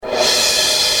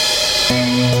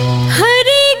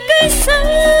हरेक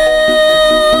साँझ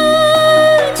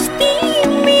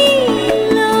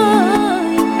तिमीलाई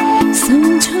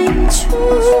सम्झन्छु,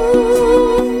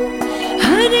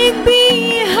 हरेक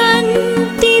बिहान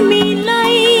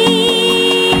तिमीलाई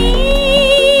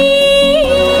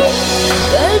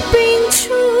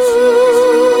कल्पिन्छु।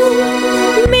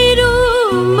 मेरो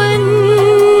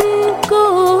मनको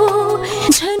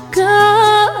झट्का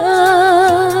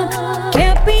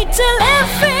capital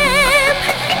FM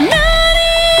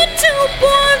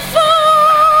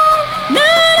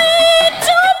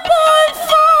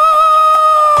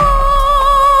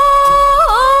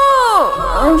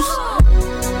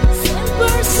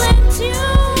 100% you.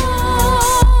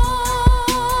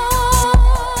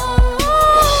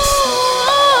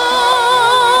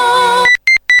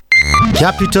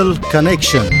 Capital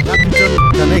Connection. Capital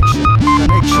Connection.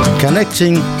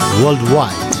 Connecting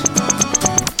worldwide.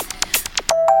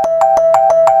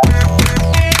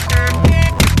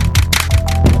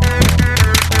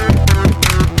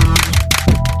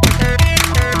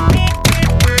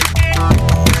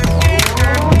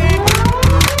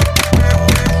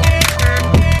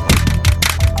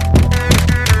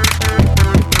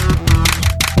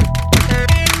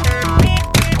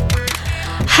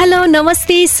 Hello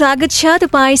नमस्ते, स्वागत छ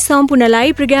तपाईँ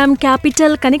सम्पूर्णलाई प्रोग्राम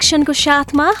क्यापिटल कनेक्सनको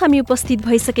साथमा हामी उपस्थित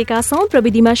भइसकेका छौँ।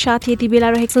 प्रविधिमा साथ यति बेला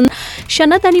रहेका छन्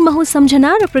सनत अनि महु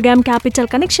सम्झना र प्रोग्राम क्यापिटल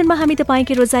कनेक्सनमा हामी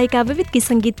तपाईँकै रोजाइका विविध गीत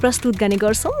सङ्गीत प्रस्तुत गर्ने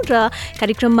गर्छौँ र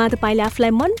कार्यक्रममा तपाईँले आफूलाई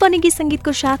मनपर्ने गीत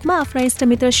सङ्गीतको साथमा आफ्ना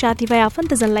इष्टमित्र साथीभाइ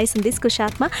आफन्तजनलाई सन्देशको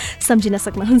साथमा सम्झिन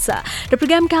सक्नुहुन्छ। र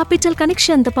प्रोग्राम क्यापिटल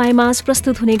कनेक्सन तपाईँमा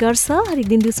प्रस्तुत हुने गर्छ हरेक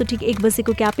दिन दिउँसो ठिक 1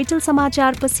 बजेको क्यापिटल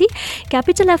समाचारपछि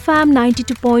क्यापिटल FM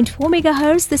 92.4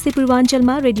 मेगाहर्ज, त्यस्तै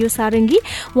पूर्वाञ्चलमा रेडियो सारङ्गी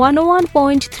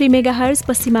 101.3 मेगाहर्ज,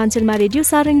 पश्चिमाञ्चलमा रेडियो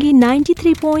सारङ्गी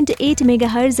 93.8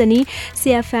 मेगाहर्ज अनि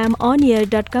CFM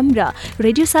onAir.com र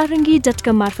रेडियो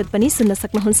सारङ्गी.com मार्फत पनि सुन्न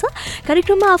सक्नुहुन्छ।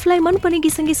 कार्यक्रममा आफूलाई मनपर्ने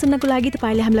गीत सङ्गीत सुन्नको लागि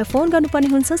तपाईँले हामीलाई फोन गर्नुपर्ने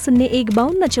हुन्छ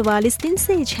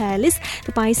 0152444346।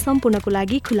 तपाईँ सम्पूर्णको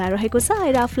लागि खुला रहेको छ।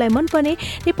 आएर आफूलाई मनपर्ने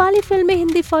नेपाली फिल्मे,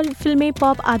 हिन्दी फिल्मे,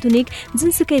 पप, आधुनिक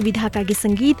जुनसुकै विधाका गीत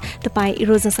सङ्गीत तपाईँ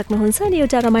रोज्न सक्नुहुन्छ अनि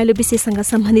एउटा रमाइलो विषयसँग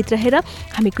सम्बन्धित रहेर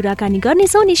हामी कुराकानी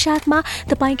गर्नेछौँ नि साथमा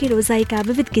तपाईँकै रोजाइका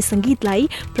विविध गीत सङ्गीतलाई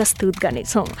प्रस्तुत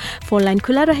गर्नेछौँ। फोन लाइन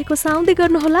खुला रहेको छ, आउँदै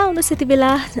गर्नुहोला। आउनुहोस् यति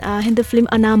बेला हिन्दी फिल्म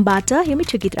अनामबाट यो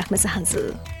मिठो गीत राख्न चाहन्छु।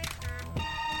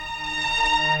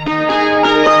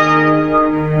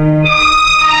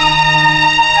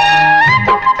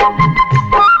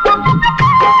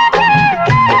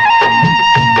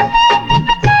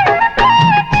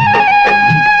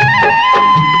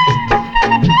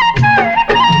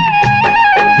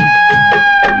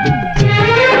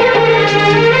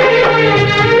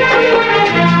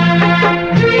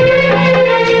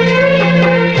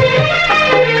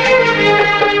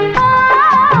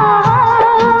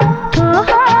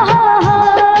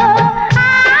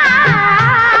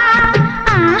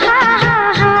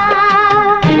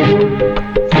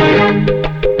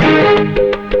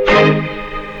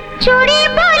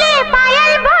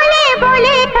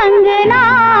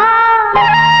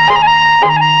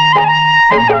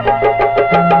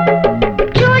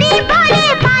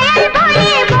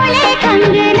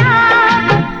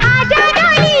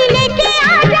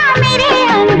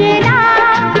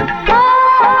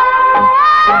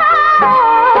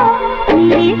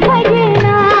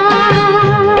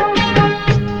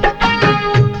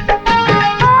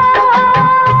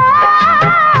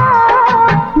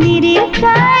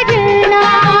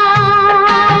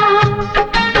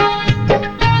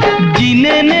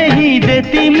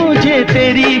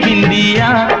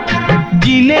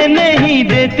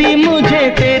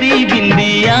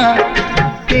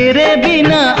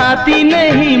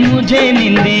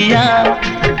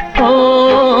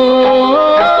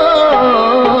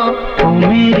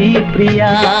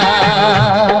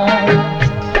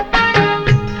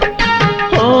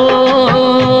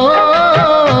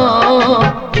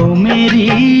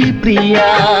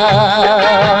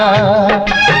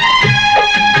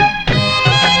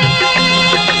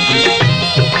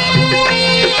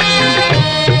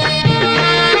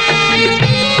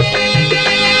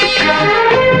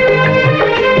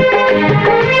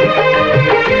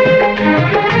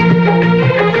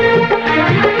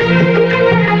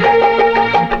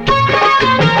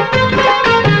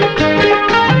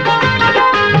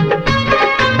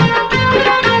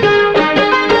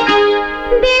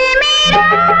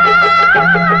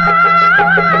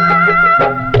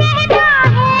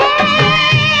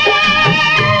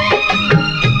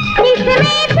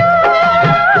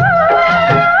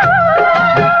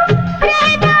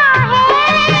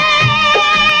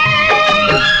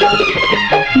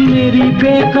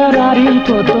 बेकरारी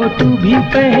को तो तू भी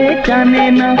पहचाने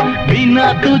ना, बिना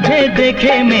तुझे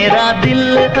देखे मेरा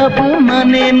दिल अब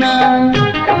माने ना।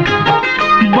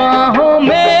 बाहों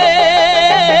में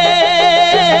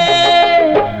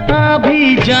आ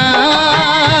भी जा,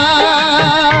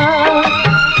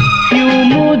 क्यों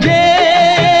मुझे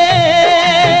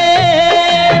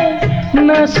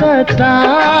न सता।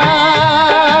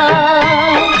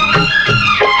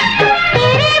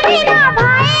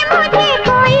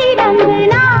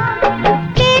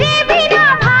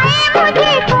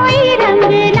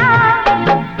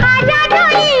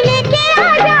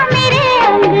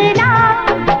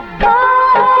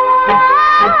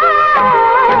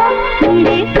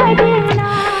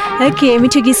 ओके,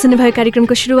 मिठो गीत सुन्नुभयो।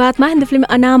 कार्यक्रमको सुरुवातमा हिन्दी फिल्म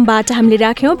अनामबाट हामीले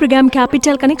राख्यौँ। प्रोग्राम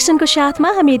क्यापिटल कनेक्सनको साथमा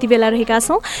हामी यति बेला रहेका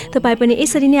छौँ। तपाईँ पनि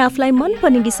यसरी नै आफूलाई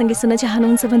मनपर्ने गीत सङ्गीत सुन्न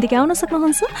चाहनुहुन्छ भनेदेखि आउन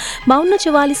सक्नुहुन्छ।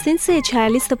 5244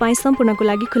 346 तपाईँ सम्पूर्णको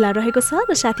लागि खुला रहेको छ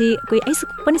र साथी कोही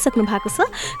पनि सक्नु भएको छ।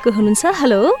 को हुनुहुन्छ?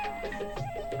 हेलो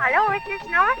हेलो मिसेस,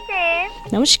 नमस्ते।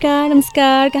 नमस्कार।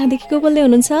 नमस्कार, कहाँदेखि को बोल्दै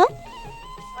हुनुहुन्छ?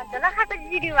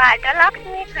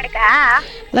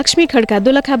 लक्ष्मी खड्का,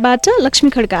 दोलखाबाट लक्ष्मी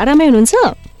खड्का। आरामै हुनुहुन्छ?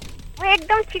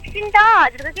 एकदम ठिक छु नि त,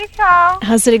 हजुरको के छ?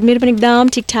 हजुर, मेरो पनि एकदम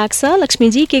ठिकठाक छ।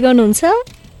 लक्ष्मीजी के गर्नुहुन्छ?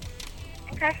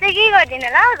 खासै के गर्दिन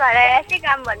ल, घर आएपछि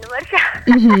काम भन्नुपर्छ।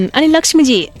 अनि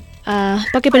लक्ष्मीजी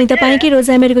पक्कै पनि तपाईँकै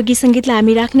रोजाइमेरको गीत सङ्गीतलाई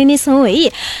हामी राख्ने नै छौँ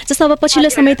है। जस्तो अब पछिल्लो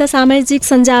समय त सामाजिक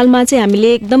सञ्जालमा चाहिँ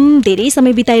हामीले एकदम धेरै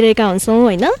समय बिताइरहेका हुन्छौँ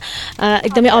होइन,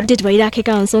 एकदमै अपडेट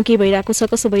भइराखेका हुन्छौँ के भइरहेको छ,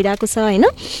 कसो भइरहेको छ होइन।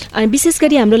 अनि विशेष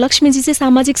गरी हाम्रो लक्ष्मीजी चाहिँ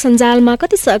सामाजिक सञ्जालमा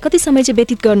कति समय चाहिँ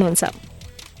व्यतीत गर्नुहुन्छ?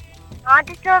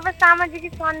 त्यस्तो अब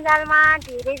सामाजिक सञ्जालमा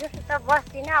धेरै जस्तो त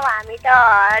बस्दिनँ। अब हामी त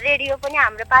रेडियो पनि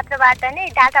हाम्रो पात्रबाट नै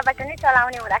डाटाबाट नै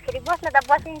चलाउने हुँदाखेरि बस्न त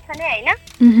बसिन्छ नै होइन।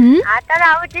 तर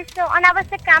अब त्यस्तो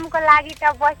अनावश्यक कामको लागि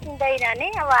त बसिँदैन नै।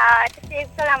 अब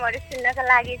त्यस्तो प्रोग्रामहरू सुन्नको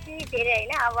लागि चाहिँ धेरै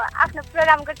होइन, अब आफ्नो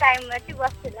प्रोग्रामको टाइममा चाहिँ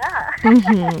बस्छु ल।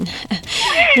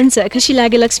 हुन्छ, खुसी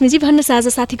लाग्यो लक्ष्मीजी। भन्नुहोस् आज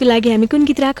साथीको लागि हामी कुन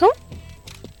गीत राखौँ?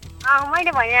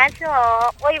 मैले भनिरहेको छु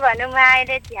ओइ भनौँ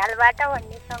आएर झ्यालबाट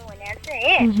भन्ने सङ भनिरहेको छु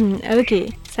है। ओके,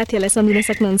 साथीहरूलाई सम्झिन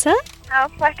सक्नुहुन्छ?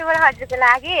 फर्स्ट अफ अल हजुरको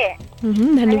लागि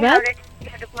धन्यवाद।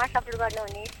 रूपमा सपोर्ट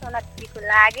गर्नुहुने सोनाजीको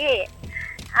लागि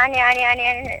अनि अनि अनि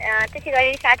त्यसै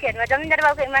गरी साथीहरूमा जमिनदार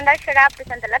बाबुको इमान्दार छोरा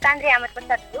प्रशान्त लतान्द्री, अमर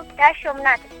प्रसाद गुप्ता,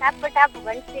 सोमनाथ सापकोटा,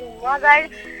 भुवन सिंह मगर,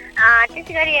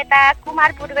 त्यसै गरी यता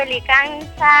कुमार पुर्गली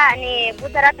काङ्सा अनि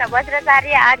बुद्धरत्न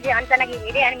वज्राचार्य, आर्य अञ्जना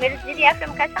घिमिरे अनि मेरो जिडी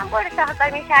एफएमका सम्पूर्ण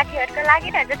सहकर्मी साथीहरूको लागि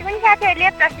र जति पनि साथीहरूले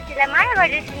प्रस्तुतिलाई माया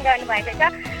गरेर सुनिरहनु भएको छ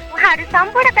उहाँहरू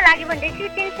सम्पूर्णको लागि भन्दैछु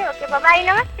चिन्छु। ओके, बाई,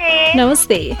 नमस्ते।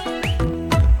 नमस्ते।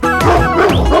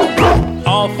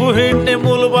 आफू हिँड्ने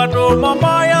मूल बाटोमा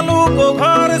मायालुको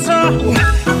घर छ,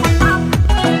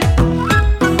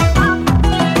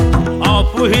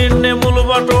 आफू हिँड्ने मूल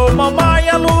बाटोमा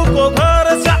मायालुको घर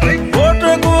छ,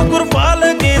 भोटे कुकुर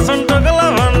पालेकी छन् टक्ला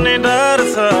भन्ने डर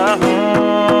छ।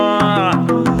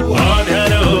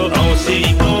 अँध्यारो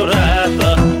औँसीको रात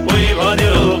कोही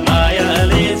भन्यो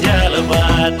मायाले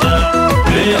झ्यालबाट,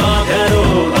 अँध्यारो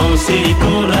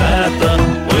औँसीको रात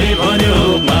कोही भन्यो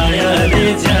मायाले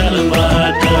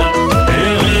झ्यालबाट,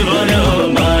 भन्यो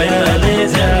मायाले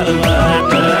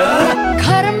झ्यालबाट।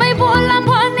 घरमै बोला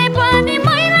भने पनि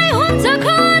मैलै हुन्छ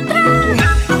खतरा,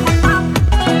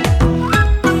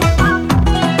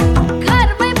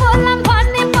 घरमै बोला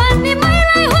भने पनि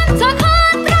मैलै हुन्छ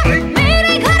खतरा,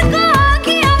 मेरै घरको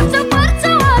अघि आउँछ पर्छ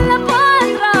होला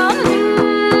पत्र।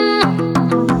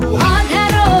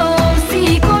 अँध्यारो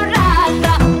औँसीको रात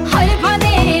है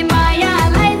भने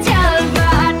मायालाई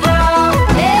झ्यालबाट,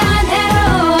 अँध्यारो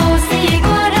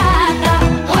औँसीको रात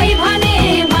है भने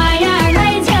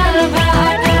मायालाई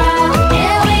झ्यालबाट,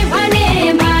 है भने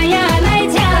मायालाई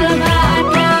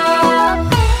झ्यालबाट।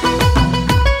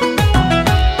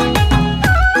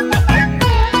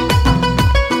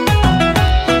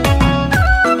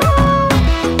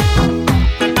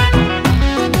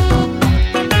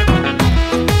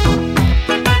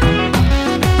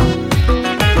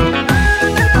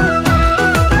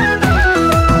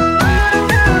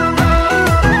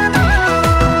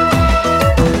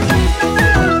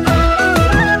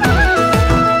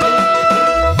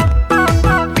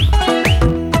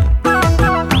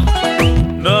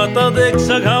 न त देख्छ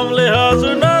घामले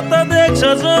हजुर न त देख्छ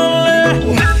जुनले,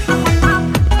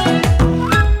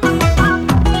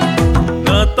 न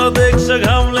त देख्छ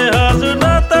घामले हजुर न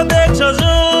त देख्छ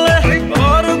जुनले,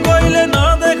 अरू कोहीले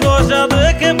नदेखोस्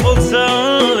देखे पुग्छ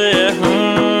उनले।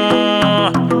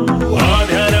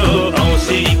 अँध्यारो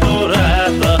औँसीको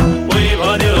रात कोही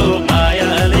भन्यो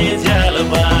मायाले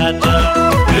झ्यालबाट,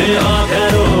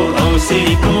 अँध्यारो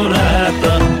औँसीको रात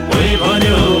कोही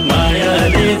भन्यो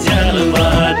मायाले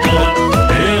झ्यालबाट,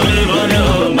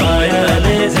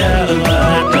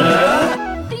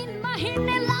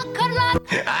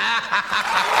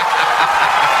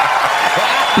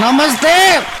 नमस्ते,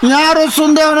 यहाँहरू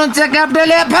सुन्दै हुनुहुन्छ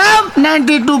क्यापिटल एफएम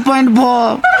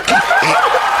 92.4।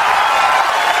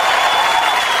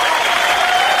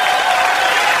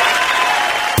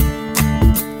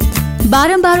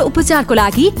 बारम्बार उपचारको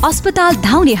लागि अस्पताल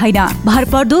धाउने होइन,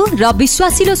 भरपर्दो र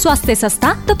विश्वासिलो स्वास्थ्य संस्था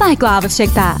तपाईको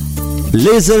आवश्यकता।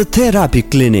 Laser therapy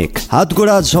clinic.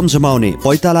 हातगोडा झमझमाउने,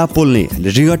 पैताला पोल्ने,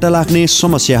 रिगटा लाग्ने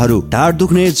समस्याहरू, ढाड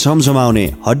दुख्ने, झमझमाउने,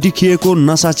 हड्डी खिएको,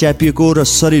 नसा च्यापिएको र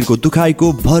शरीरको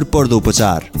दुखाइको भरपर्दो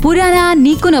उपचार। पुराना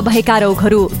निको नभएका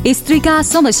रोगहरू, स्त्रीका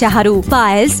समस्याहरू,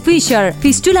 पाइल्स, फिशर,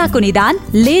 फिस्टुलाको निदान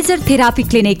लेजर थेरापी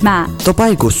क्लिनिकमा।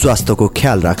 तपाईको स्वास्थ्यको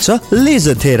ख्याल राख्छ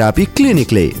लेजर थेरापी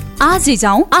क्लिनिकले। आजै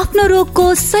जाउँ, आफ्नो रोगको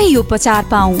सही उपचार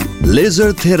पाऊ।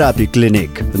 Laser therapy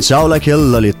clinic, Jawalakhel,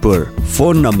 Lalitpur.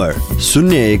 Phone number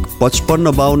 01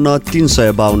 55 52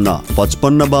 352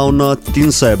 55 52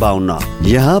 352।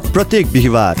 यहाँ प्रत्येक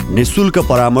बिहीबार निशुल्क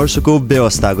परामर्शको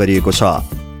व्यवस्था गरिएको छ।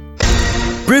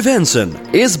 Prevention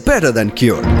is better than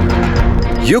cure.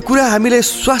 यो कुरा हामीले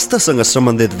स्वास्थ्यसँग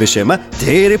सम्बन्धित विषयमा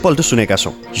धेरै पल्ट सुनेका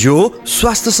छौँ। यो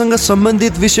स्वास्थ्यसँग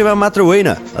सम्बन्धित विषयमा मात्र होइन,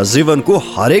 जीवनको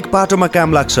हरेक पाटोमा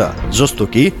काम लाग्छ, जस्तो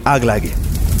कि आगलागी।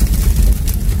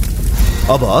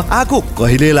 अब आगो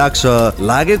कहिले लाग्छ,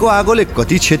 लागेको आगोले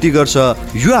कति क्षति गर्छ,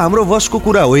 यो हाम्रो वशको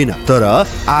कुरा होइन। तर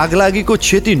आगलागीको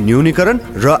क्षति न्यूनीकरण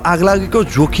र आगलागीको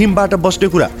जोखिमबाट बस्ने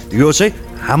कुरा, यो चाहिँ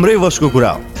हाम्रै वशको कुरा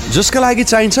हो, जसका लागि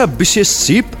चाहिन्छ विशेष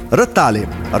सिप र तालिम।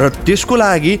 र त्यसको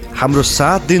लागि हाम्रो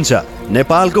साथ दिन्छ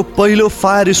नेपालको पहिलो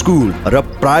फायर स्कुल र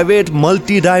private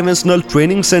multi dimensional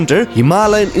training centre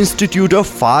Himalayan Institute of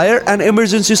Fire and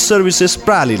Emergency Services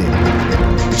प्रालीले,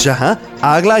 जहाँ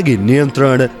आगलागी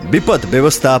नियन्त्रण, विपद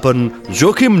व्यवस्थापन,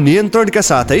 जोखिम नियन्त्रणका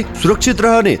साथै सुरक्षित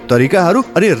रहने तरिकाहरू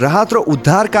अनि राहत र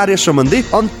उद्धार कार्य सम्बन्धी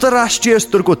अन्तर्राष्ट्रिय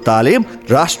स्तरको तालिम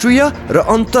राष्ट्रिय र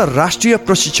अन्तर्राष्ट्रिय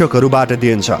प्रशिक्षकहरूबाट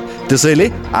दिइन्छ।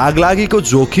 त्यसैले आगलागीको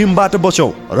जोखिमबाट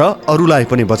बचौं र अरूलाई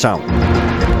पनि बचाऊ।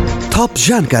 थप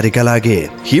जानकारीका लागि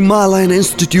Himalayan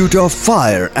Institute of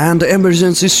Fire and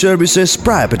Emergency Services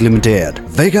Private Limited,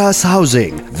 Vegas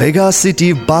Housing, Vegas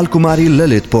City, Balkumari,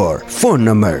 Lalitpur. Phone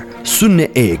number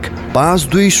 01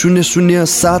 5200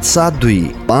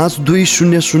 772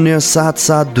 5200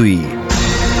 772।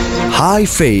 हाई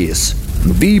फेस,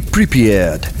 बी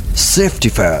प्रिपेयर्ड, सेफ्टी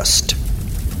फर्स्ट।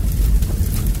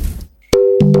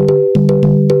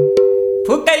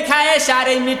 फुकै खाए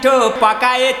साह्रै मिठो,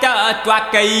 पकाए त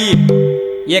ट्वाक्कै।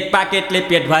 एक पाकेटले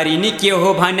पेट भरि नि के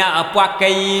हो भन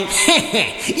प्वाक्कै।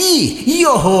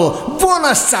 यो हो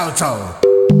बोनस चाउचाउ।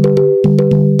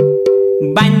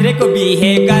 बान्द्रेको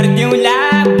बिहे गरिदिउँला,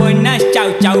 बोनस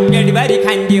चाउचाउ पेट भरि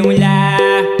खान्दिउँला।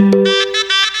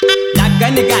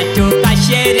 लगन गाँठो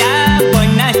कसेर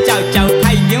बोनस चाउचाउ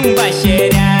खाइदिउँ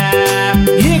बसेर।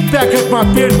 एक प्याकेटमा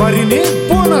पेट भरि नि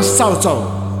बोनस चाउचाउ।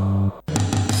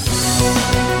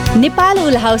 नेपाल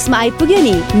उल हाउसमा आइपुग्यो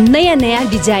नि नयाँ नयाँ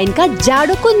डिजाइनका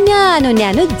जाडोको न्यानो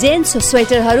न्यानो जेन्ट्स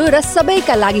स्वेटरहरू र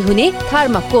सबैका लागि हुने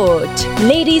थर्माकोट,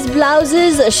 लेडिज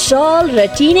ब्लाउजेस, शल र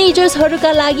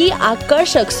टिनेजर्सहरूका लागि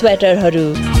आकर्षक स्वेटरहरू,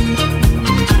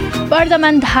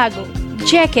 वर्धमान धागो,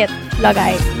 ज्याकेट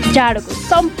लगायत जाडोको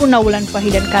सम्पूर्ण उलन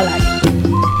पहिरनका लागि।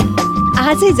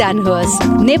 आजै जानुहोस्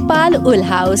नेपाल उल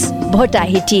हाउस,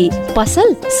 भोटाहिटी।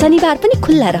 पसल शनिबार पनि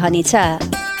खुल्ला रहनेछ।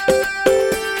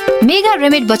 मेगा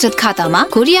रेमिट बचत खातामा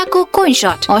कोरियाको कोइन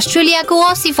शट, अस्ट्रेलियाको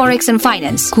Aussie forex and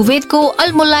finance, कुवेतको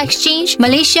अल्मुल्ला exchange,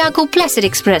 मलेसियाको Placid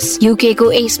express, युकेको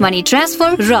S money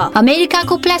transfer र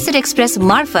अमेरिकाको प्लेसिड एक्सप्रेस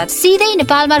मार्फत सिधै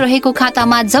नेपालमा रहेको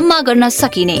खातामा जम्मा गर्न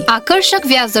सकिने आकर्षक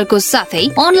ब्याज दरको साथै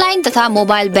अनलाइन तथा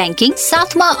मोबाइल ब्याङ्किङ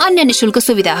साथमा अन्य निशुल्क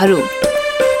सुविधाहरू।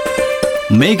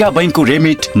 मेगा बैंकको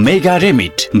मेगा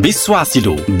रेमिट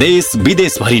विश्वासिलो, देश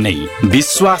विदेश भरि नै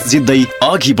विश्वास जित्दै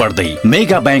अघि बढ्दै।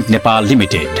 Mega bank Nepal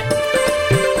limited.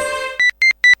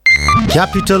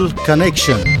 Capital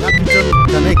Connection. Capital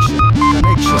Connection.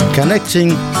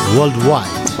 Connecting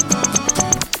worldwide.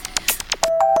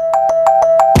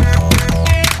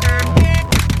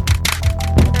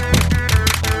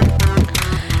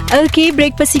 Okay,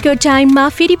 brake पछिको टाइममा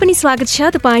फेरि पनि स्वागत छ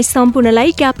तपाईँ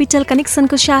सम्पूर्णलाई क्यापिटल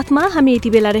कनेक्सनको साथमा। हामी यति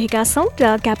बेला रहेका छौँ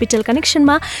र क्यापिटल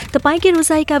कनेक्सनमा तपाईँकै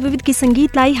रोजाइका विविध गीत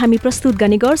सङ्गीतलाई हामी प्रस्तुत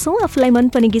गर्ने गर्छौँ। आफूलाई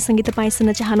मनपर्ने गीत सङ्गीत तपाईँ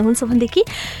सुन्न चाहनुहुन्छ भनेदेखि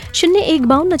 01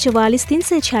 52 44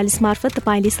 346 मार्फत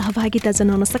तपाईँले सहभागिता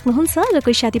जनाउन सक्नुहुन्छ। र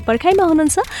कोही साथी पर्खाइमा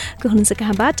हुनुहुन्छ, को हुनुहुन्छ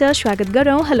कहाँबाट स्वागत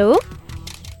गरौँ। हेलो,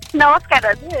 नमस्कार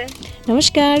हजुर।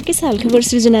 नमस्कार, के छ हालखबर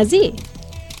सृजनाजी?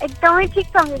 एकदमै ठिक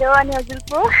छ मेरो, अनि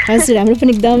हजुरको? हजुर, हाम्रो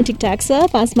पनि एकदम ठिकठाक छ।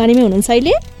 5 मानेमै हुनुहुन्छ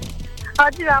अहिले?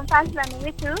 हजुर, म 5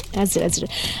 मानेमै छु। हजुर हजुर।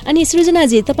 अनि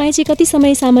सृजनाजी, तपाईँ चाहिँ कति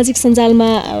समय सामाजिक सञ्जालमा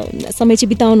समय चाहिँ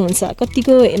बिताउनुहुन्छ?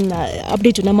 कतिको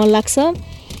अपडेट हुन मन लाग्छ?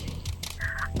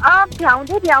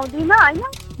 भ्याउँदिनँ होइन।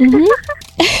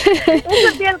 यसो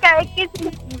बेलुका एकैछिन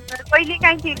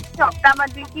कहिलेकाहीँ हप्तामा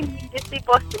 2-3 दिन त्यस्तै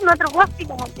बस्छु नत्र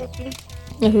बस्दिनँ त्यति।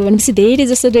 भनेपछि धेरै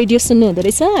जस्तो रेडियो सुन्नु हुँदो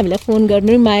रहेछ, हामीलाई फोन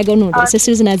गर्नु माया गर्नु हुँदो रहेछ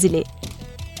सृजनाजीले।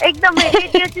 एकदमै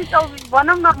रेडियो चाहिँ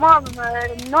भनौँ न म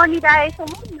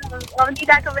ननिदाएसम्म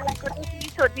निदाएको बेलाको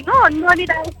छोडिदिनु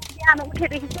ननिदाएसम्म बिहान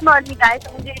उठेदेखि चाहिँ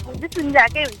ननिदाएसम्म रेडियो चाहिँ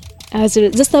सुनिरहेकै हुन्छ।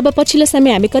 हजुर, जस्तो अब पछिल्लो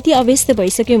समय हामी कति अव्यस्त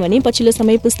भइसक्यौँ भने पछिल्लो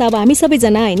समय पुस्ता अब हामी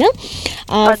सबैजना होइन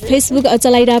फेसबुक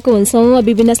चलाइरहेको हुन्छौँ,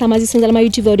 विभिन्न सामाजिक सञ्जालमा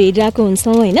युट्युबहरू हेरिरहेको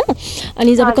हुन्छौँ होइन।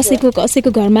 अनि जब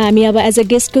कसैको घरमा हामी अब एज अ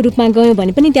गेस्टको रूपमा गयौँ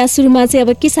भने पनि त्यहाँ सुरुमा चाहिँ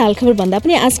अब के छ हालखबर भन्दा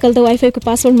पनि आजकल त वाइफाईको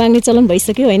पासवर्ड माग्ने चलन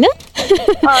भइसक्यो होइन।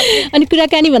 अनि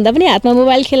कुराकानी भन्दा पनि हातमा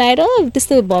मोबाइल खेलाएर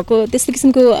त्यस्तो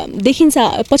किसिमको देखिन्छ।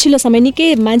 पछिल्लो समय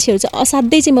निकै मान्छेहरू चाहिँ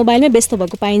असाध्यै चाहिँ मोबाइलमै व्यस्त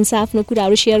भएको पाइन्छ। आफ्नो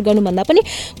कुराहरू सेयर गर्नुभन्दा पनि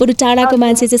बरु टाढाको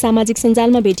मान्छे चाहिँ सामाजिक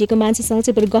सञ्जालमा भेटेको मान्छेसँग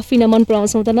चाहिँ बरु गफिन मन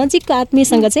पराउँछौँ त नजिकको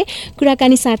आत्मीयसँग चाहिँ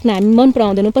कुराकानी साट्न हामी मन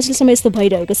पराउँदैनौँ। पछिल्लो समय यस्तो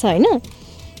भइरहेको छ होइन।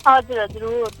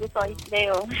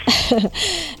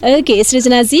 ओके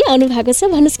सृजनाजी आउनु भएको छ,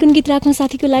 भन्नुहोस् कुन गीत राख्नु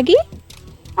साथीको लागि?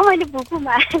 मैले भुपु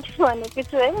मायालु भनेको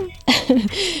छु है।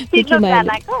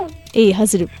 ए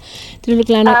हजुर,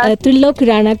 त्रिलोक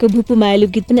राणाको भुपु मायालु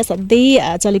गीत पनि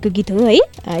असाध्यै चलेको गीत हो है,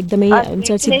 एकदमै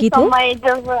चर्चित गीत हो।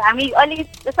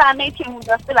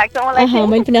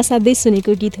 मैले पनि असाध्यै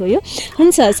सुनेको गीत हो यो।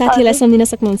 हुन्छ, साथीहरूलाई सम्झिन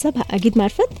सक्नुहुन्छ गीत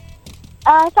मार्फत?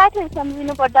 साथीहरू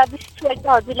सम्झिनु पर्दा विशेष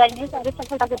हजुरलाई नै साह्रै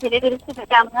सफलताको धेरै धेरै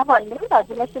शुभकामना भन्नु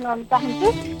हजुरलाई सुनाउन चाहन्छु।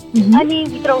 अनि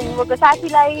भित्र हुनुभएको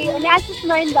साथीलाई अनि आशिष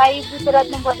नयन भाइ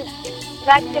बुद्धरत्न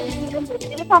सम्झिनु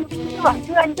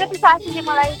भन्छु। अनि जति साथीले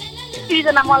मलाई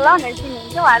सृजना मल्ल भनेर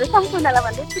चिन्नुहुन्छ उहाँहरू सम्पूर्णलाई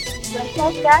भन्दैछु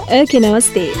नमस्कार। ओके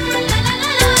नमस्ते।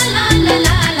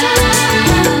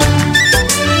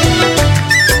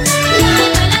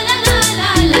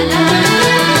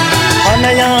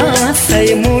 अनायासै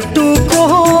मुटुको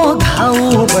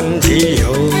घाउ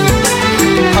बन्दियो,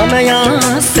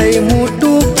 अनायासै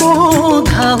मुटुको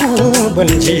घाउ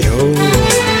बन्दियो,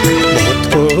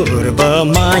 भूतपूर्व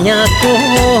मायाको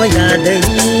यादै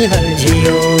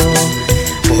हल्झियो,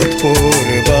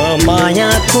 भूतपूर्व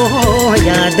मायाको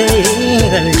यादै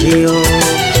हल्झियो।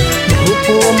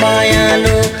 भुपु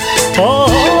मायालु ओ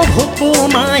भुपु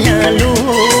मायालु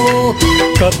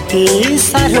कति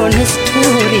साह्रो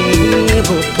निष्ठुरी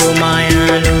भुपु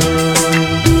मायालु।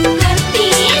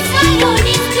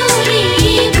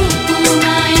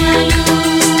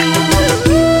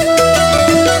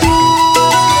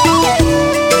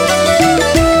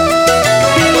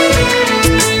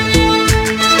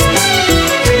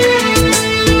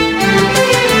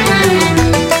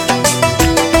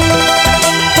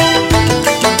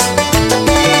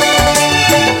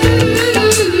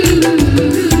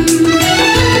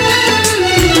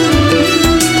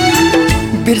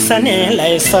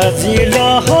 बिर्सनेलाई सजिलो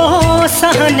हो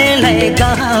सहनेलाई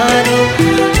गाह्रो,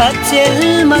 अचेल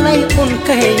मलाई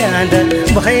उनकै याद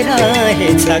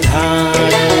भइरहेछ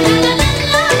गाह्रो।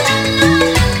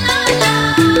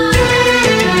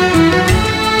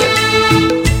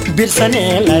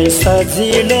 बिर्सनेलाई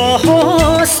सजिलो हो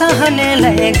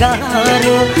सहनेलाई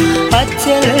गाह्रो,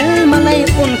 अचेल मलाई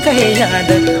उनकै याद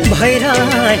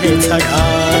भइरहेछ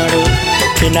गाह्रो।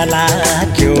 किन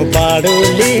लाग्यो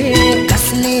बाडुले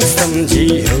कसले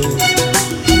सम्झियो,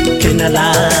 किन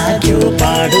लाग्यो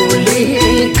बाडुले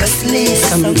कसले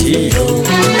सम्झियो,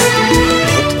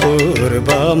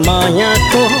 भूतपूर्व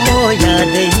मायाको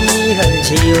यादै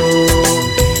हल्झियो,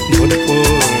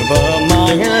 भूतपूर्व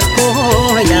मायाको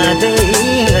यादै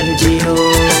हल्झियो।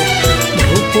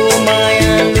 भुपु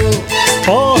मायालु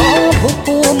ओ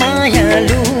भुपु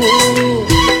मायालु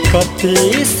कति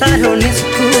साह्रो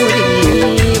निष्ठुरी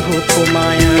भुपु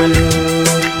मायालु।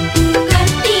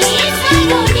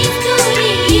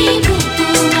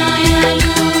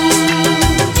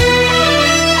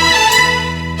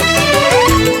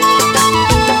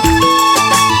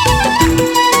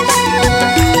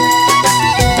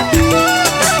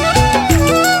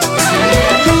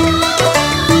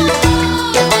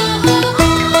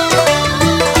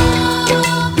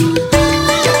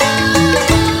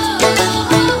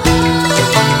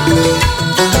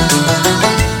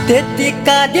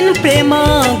 त्यतिका दिन प्रेम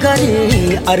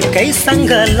गरी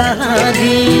अर्कैसँग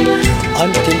लागि,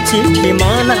 अन्तिम चिठी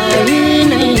मलाई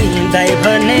नै दाइ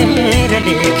भनेर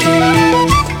लेखी।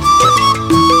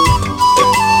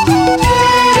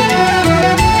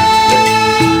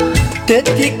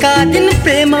 त्यतिका दिन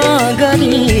प्रेम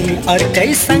गरी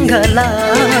अर्कैसँग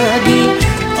लागि,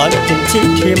 अन्तिम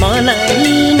चिठी मलाई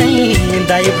नै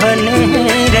दाइ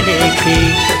भनेर लेखी।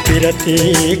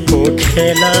 विरतीको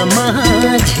खेलमा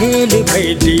झेल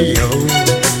भइदियो,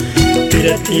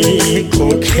 विरतीको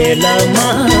खेलमा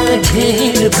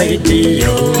झेल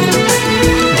भइदियो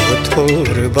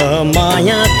थोर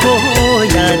मायाको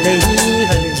यादै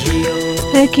हल्झियो।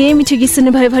 ओके, मिठो गीत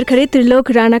सुन्नुभयो भर्खरै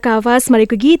त्रिलोक राणाको आवाजमा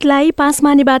रहेको गीतलाई 5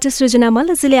 मानेबाट सृजना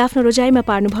मल्लजीले आफ्नो रोजाइमा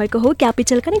पार्नु भएको हो।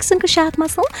 क्यापिटल कनेक्सनको साथमा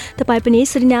छौँ। तपाईँ पनि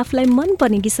यसरी नै आफूलाई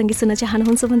मनपर्ने गीत सङ्गीत सुन्न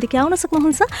चाहनुहुन्छ भनेदेखि आउन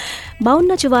सक्नुहुन्छ।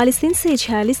 5244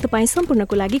 346 तपाईँ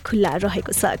सम्पूर्णको लागि खुल्ला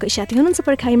रहेको छ। कोही साथी हुनुहुन्छ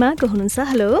पर्खाइमा, को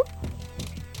हुनुहुन्छ? हेलो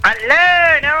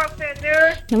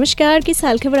नमस्कार, के छ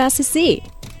हालखबर आशिषजी?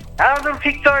 हजुर,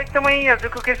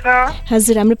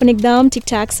 हाम्रो पनि एकदम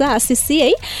ठिकठाक छ आशिषजी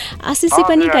है। आशिषजी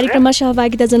पनि कार्यक्रममा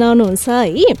सहभागिता जनाउनुहुन्छ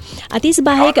है।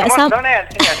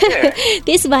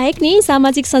 त्यसबाहेक नि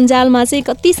सामाजिक सञ्जालमा चाहिँ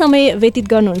कति समय व्यतीत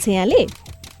गर्नुहुन्छ यहाँले?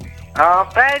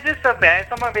 प्रायः जस्तो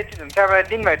भ्याएसम्म व्यतीत हुन्छ। अब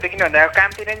दिनभरि त किन भन्दा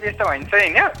कामतिर नि त्यस्तो भइन्छ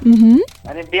होइन,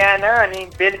 अनि बिहान अनि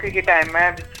बेलुकीको टाइममा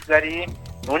विशेष गरी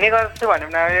हुने गर्छु भनौँ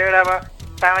न। एउटा अब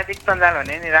सामाजिक सञ्जाल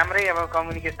भने नि राम्रै अब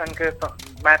कम्युनिकेसनको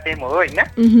माध्यम हो होइन,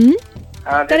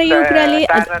 तर यो कुराले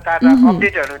ताजा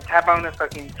अपडेटहरू थाहा पाउन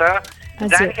सकिन्छ,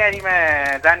 जानकारी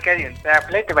हुन्छ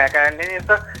आफूलाई। त्यो भएको कारणले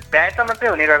यस्तो भ्याएसम्म चाहिँ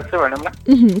हुने गर्छु भनौँ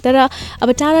न। तर अब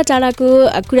टाढा टाढाको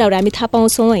कुराहरू हामी थाहा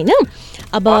पाउँछौँ होइन,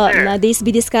 अब देश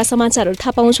विदेशका समाचारहरू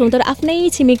थाहा पाउँछौँ, तर आफ्नै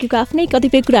छिमेकीको आफ्नै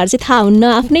कतिपय कुराहरू चाहिँ थाहा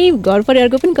हुन्न, आफ्नै घर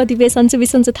परिवारको पनि कतिपय सन्चो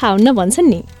बिसन्चो थाहा हुन्न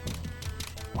भन्छन् नि।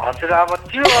 जस्तो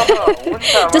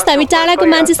हामी टाढाको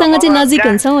मान्छेसँग चाहिँ नजिक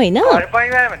हुन्छौँ होइन। घर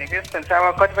परिवार भनेको यस्तो हुन्छ,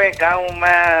 अब कतिपय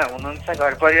गाउँमा हुनुहुन्छ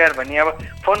घर परिवार भने अब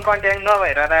फोन कन्ट्याक्ट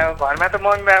नभएर अब घरमा त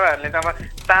मम्मी बाबाहरूले त अब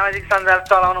सामाजिक सञ्जाल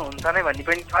चलाउनु हुन्छ नै भन्ने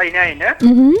पनि छैन होइन।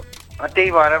 त्यही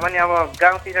भएर पनि अब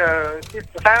गाउँतिर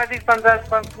सामाजिक सञ्जाल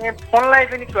फोनलाई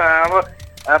पनि अब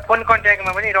फोन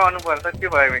कन्ट्याक्टमा पनि रहनुपर्छ।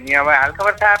 त्यो भयो भने अब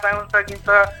हालखबर थाहा पाउन सकिन्छ,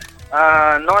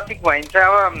 नजिक भइन्छ।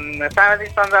 अब सामाजिक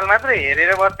सञ्जाल मात्रै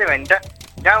हेरेर बस्यो भने त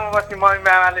गाउँमा बस्ने मम्मी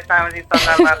बाबाले सामाजिक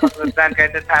सञ्जाल मार्फत जानकारी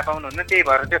त थाहा पाउनुहुन्न। त्यही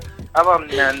भएर त्यो अब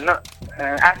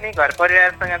आफ्नै घर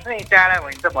परिवारसँग चाहिँ टाढा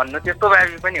भइन्छ भन्नु त्यो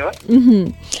स्वाभाविक पनि हो।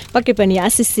 पक्कै पनि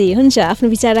आशिषजी, हुन्छ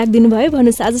आफ्नो विचार राखिदिनु भयो।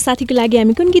 भन्नुहोस् आज साथीको लागि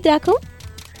हामी कुन गीत राखौँ?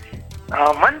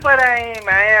 मन पराए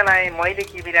मायालाई मैले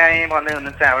के बिराएँ भन्दै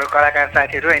हुनुहुन्छ हाम्रो कलाकार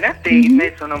साथीहरू होइन, त्यही गीत नै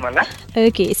सुनौँ होला।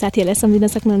 ओके, साथीहरूलाई सम्झिन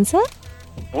सक्नुहुन्छ?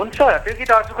 हुन्छ, त्यो गीत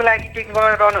हजुरको लागि टेक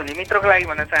रहनुहुने मित्रको लागि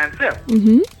भन्न चाहन्छु।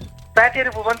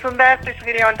 साथीहरू भुवन सुन्दास, त्यसै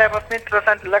गरी अन्ता बस्नेत,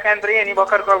 प्रशान्त लकान्द्रे अनि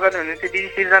भर्खर कल गर्नु हुनुहुन्छ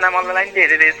दिदी सिर्जना मल्ललाई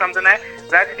धेरै धेरै सम्झना।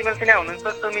 राजु तिमल सिन्हा हुनुहुन्छ,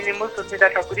 सुमी लिम्बू,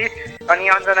 सुस्मिता ठकुरी अनि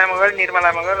अञ्जना मगर,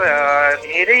 निर्मला मगर,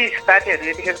 धेरै साथीहरू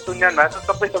यतिखेर सुनिरहनु भएको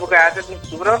छ। सबैको आज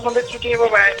शुभ रहोस् भन्दै छुट्टिएको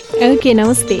भए। ओके,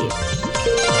 नमस्ते।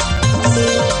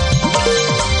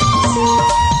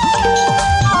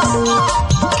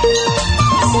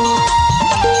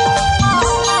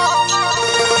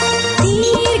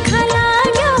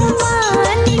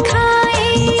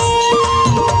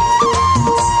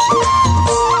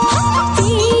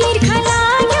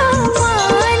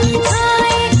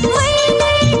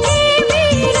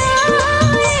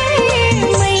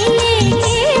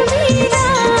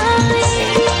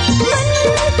 मन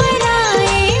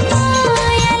पराए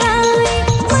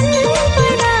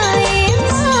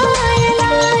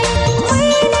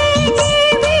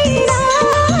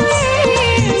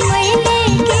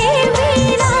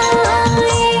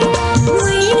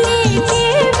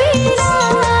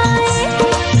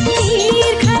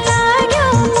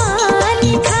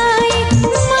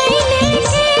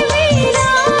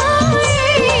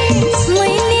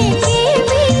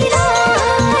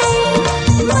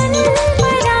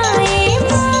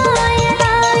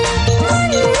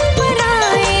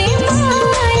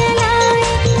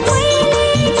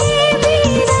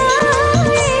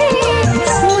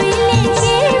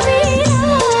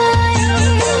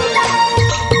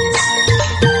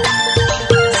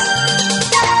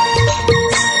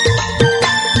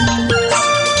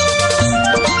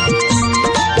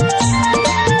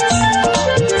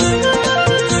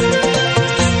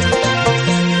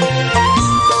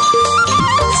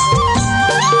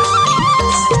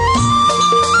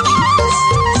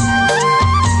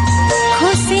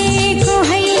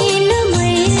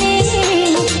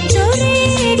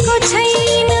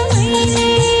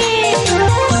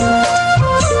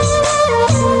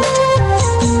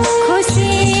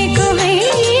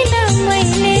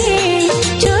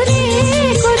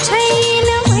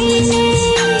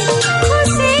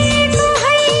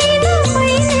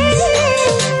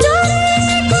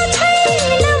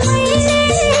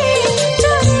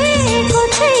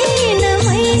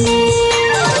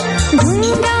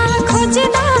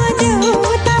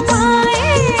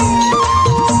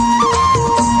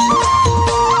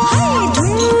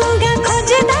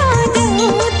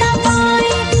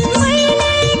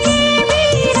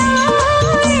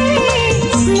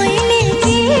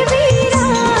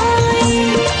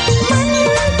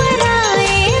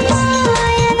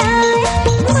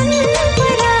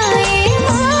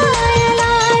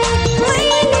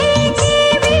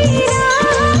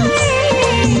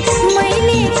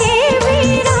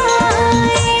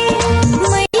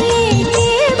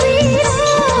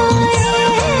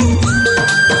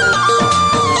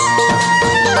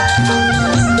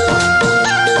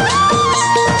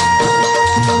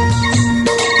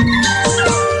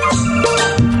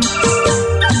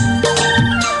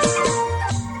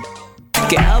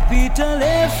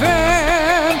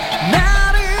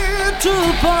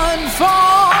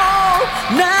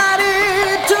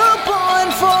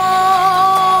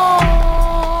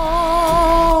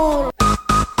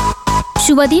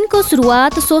शुभ दिनको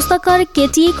सुरुवात स्वस्थकर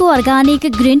केटीको अर्गानिक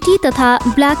ग्रिन टी तथा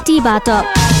ब्ल्याक टीबाट।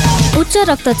 उच्च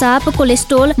रक्तचाप,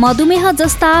 कोलेस्ट्रोल, मधुमेह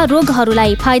जस्ता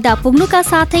रोगहरूलाई फाइदा पुग्नुका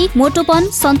साथै मोटोपन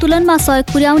सन्तुलनमा सहयोग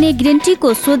पुर्याउने ग्रिन टीको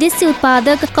स्वदेशी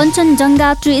उत्पादक कञ्चनजङ्घा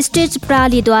ट्री स्टेट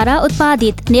प्रालीद्वारा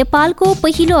उत्पादित नेपालको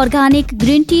पहिलो organic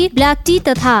green tea, black tea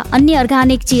तथा अन्य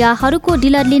अर्गानिक चियाहरूको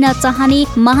डिलर लिन चाहने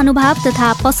महानुभाव तथा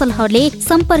पसलहरूले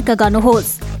सम्पर्क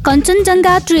गर्नुहोस्।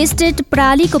 कञ्चनजङ्घा ट्री स्टेट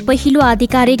प्रालीको पहिलो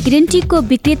आधिकारिक ग्रिन टीको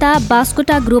विक्रेता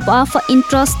बास्कोटा ग्रुप अफ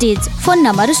इन्ट्रस्टेज। फोन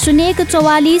नम्बर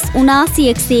 0144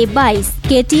 79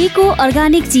 केटीको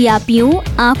अर्गानिक चिया पिउँ,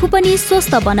 आफू पनि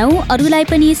स्वस्थ बनाऊ, अरूलाई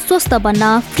पनि स्वस्थ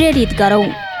बन्न प्रेरित गरौँ।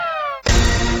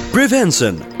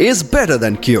 Prevention is better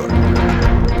than cure.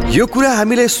 यो कुरा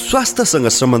हामीले स्वास्थ्यसँग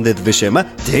सम्बन्धित विषयमा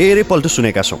धेरै पल्ट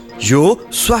सुनेका छौँ। यो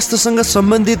स्वास्थ्यसँग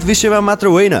सम्बन्धित विषयमा मात्र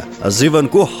होइन,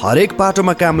 जीवनको हरेक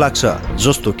पाटोमा काम लाग्छ,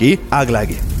 जस्तो कि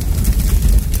आगलागी।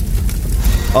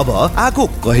 अब आगो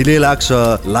कहिले लाग्छ,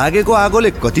 लागेको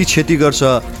आगोले कति क्षति गर्छ,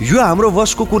 यो हाम्रो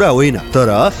वशको कुरा होइन। तर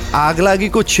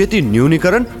आगलागीको क्षति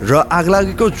न्यूनीकरण र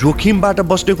आगलागीको जोखिमबाट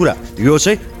बस्ने कुरा, यो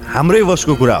चाहिँ हाम्रै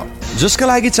वशको कुरा हो, जसका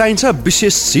लागि चाहिन्छ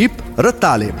विशेष सिप र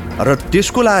तालिम। र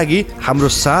त्यसको लागि हाम्रो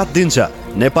साथ दिन्छ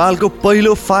नेपालको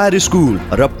पहिलो फायर स्कुल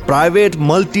र private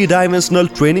multi dimensional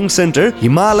training centre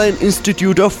Himalayan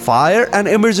Institute of Fire and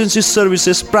Emergency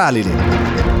Services प्रालीले,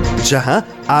 जहाँ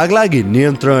आगलागी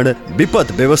नियन्त्रण, विपद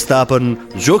व्यवस्थापन,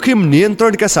 जोखिम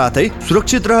नियन्त्रणका साथै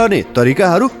सुरक्षित रहने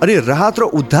तरिकाहरू अनि राहत र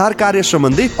उद्धार कार्य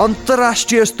सम्बन्धी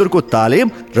अन्तर्राष्ट्रिय स्तरको तालिम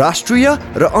राष्ट्रिय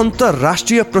र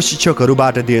अन्तर्राष्ट्रिय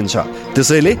प्रशिक्षकहरूबाट दिइन्छ।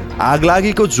 त्यसैले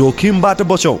आगलागीको जोखिमबाट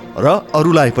बचौँ र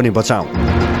अरूलाई पनि बचाऊ।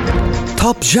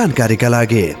 थप जानकारीका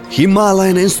लागि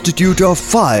Himalayan Institute of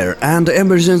Fire and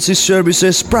Emergency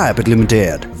Services Private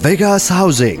Limited, Vegas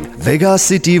Housing, Vegas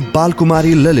City,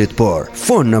 Balkumari, Lalitpur.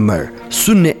 Phone number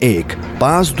 01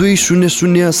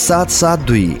 5200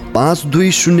 772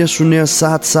 5200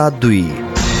 772।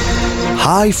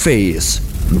 हाई फेस,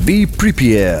 बी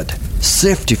प्रिपेयर्ड,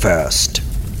 सेफ्टी फर्स्ट।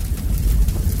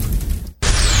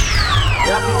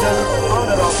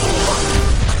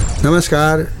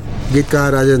 नमस्कार,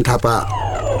 गीतकार राजेन थापा।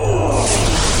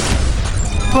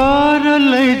 पर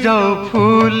लैजाऊ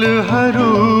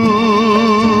फुलहरू,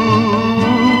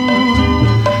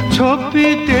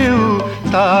 छोपिदेऊ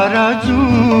तारा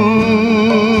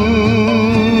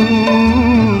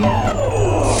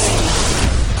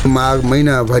माघ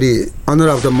महिनाभरि अनर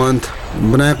अफ द मन्थ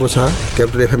बनाएको छ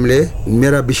क्यापिटल एफएमले।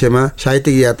 मेरा विषयमा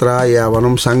साहित्यिक यात्रा या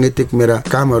भनौँ साङ्गीतिक मेरा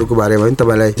कामहरूको बारेमा पनि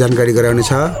तपाईँलाई जानकारी गराउने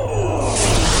छ।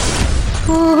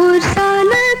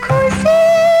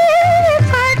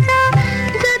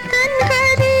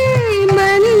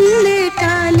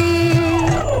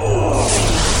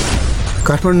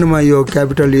 काठमाडौँमा यो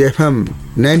क्यापिटल एफएम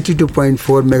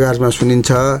 92.4 मेगाहर्जमा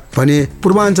सुनिन्छ भने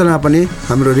पूर्वाञ्चलमा पनि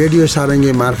हाम्रो रेडियो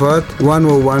सारङ्गी मार्फत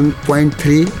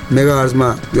 101.3 मेगाहर्जमा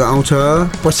यो आउँछ।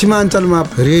 पश्चिमाञ्चलमा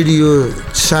रेडियो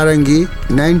सारङ्गी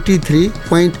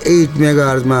 93.8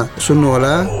 मेगाहर्जमा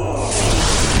सुन्नुहोला।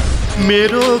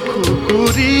 मेरो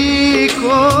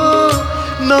खुकुरीको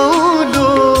नौलो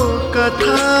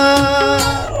कथा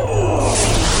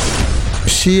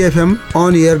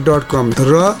cfmonair.com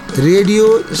र रेडियो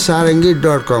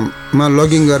सारङ्गी.com मा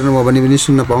लगइन गर्नुभयो भने पनि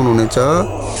सुन्न पाउनुहुनेछ।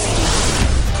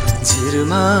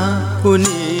 झिरमा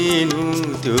उनिनु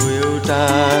त्यो एउटा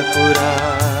कुरा,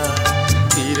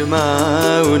 पिरमा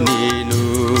उनिनु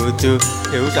त्यो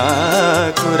एउटा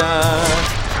कुरा।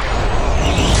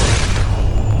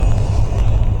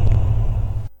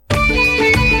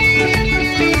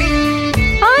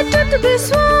 अटुट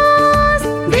विश्वास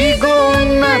दिगो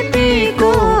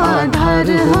उन्नतिको आधार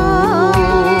हो,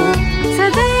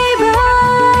 सदैव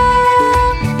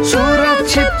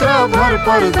सुरक्षित र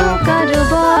भरपर्दो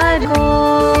कारोबार हो।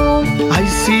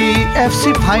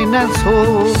 आइसिएफसी फाइनान्स हो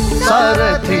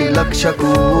सारथी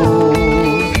लक्ष्यको,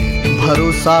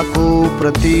 भरोसाको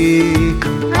प्रतीक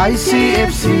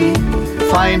आइसिएफसी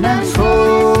फाइनान्स हो।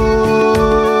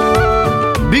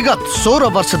 विगत 16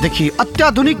 वर्षदेखि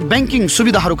अत्याधुनिक ब्याङ्किङ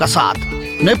सुविधाहरूका साथ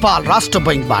नेपाल राष्ट्र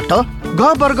बैङ्कबाट ग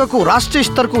वर्गको राष्ट्रिय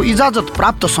स्तरको इजाजत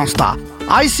प्राप्त संस्था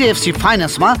आइसिएफसी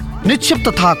फाइनान्समा निक्षेप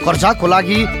तथा कर्जाको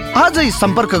लागि आजै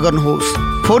सम्पर्क गर्नुहोस्।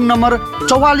 Phone number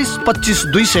 44 25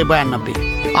 292।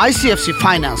 ICFC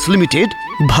finance limited,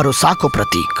 भरोसाको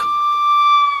प्रतीक।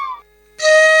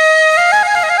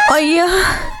 अय्या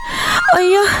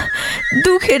अय्या,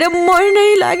 दुखेर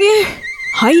मर्नै लागे।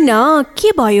 होइन, के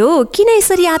भयो? किन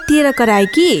यसरी आत्तिएर कराए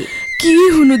कि? के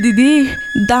हुनु दिदी,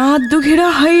 दाँत दुखेर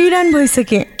हैरान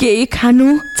भइसके। केही खानु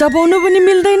चबाउनु पनि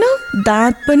मिल्दैन,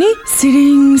 दाँत पनि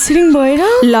सिरिङ सिरिङ भएर।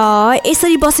 ल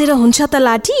यसरी बसेर हुन्छ त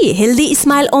लाठी? Healthy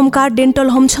smile Omkar dental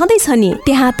home छँदैछ नि।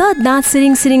 त्यहाँ त दाँत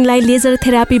सिरिङ सिरिङलाई लेजर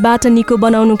थेरापीबाट निको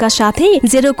बनाउनुका साथै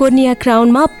जेरो कोर्निया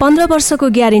क्राउनमा 15 वर्षको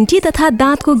ग्यारेन्टी तथा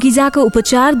दाँतको गिजाको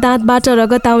उपचार, दाँतबाट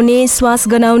रगत आउने, श्वास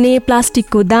गनाउने,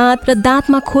 प्लास्टिकको दाँत र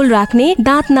दाँतमा खोल राख्ने,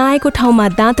 दाँत नआएको ठाउँमा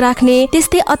दाँत राख्ने,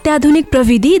 त्यस्तै अत्याधुनिक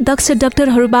प्रविधि दक्ष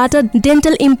डाक्टरहरूबाट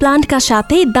डेन्टल इम्प्लान्टका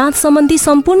साथै दाँत सम्बन्धी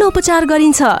सम्पूर्ण उपचार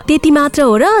गरिन्छ। त्यति मात्र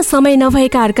हो र समय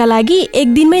नभएकाहरूका लागि एक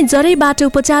दिनमै जरैबाट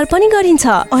उपचार पनि गरिन्छ।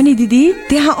 अनि दिदी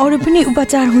त्यहाँ अरू पनि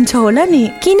उपचार हुन्छ होला नि?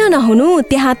 किन नहुनु,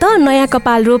 त्यहाँ त नयाँ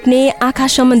कपाल रोप्ने, आँखा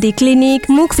सम्बन्धी क्लिनिक,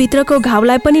 मुखभित्रको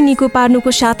घाउलाई पनि निको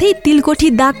पार्नुको साथै तिलकोठी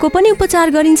दागको पनि उपचार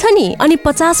गरिन्छ नि। अनि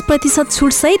 50%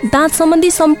 छुट सहित दाँत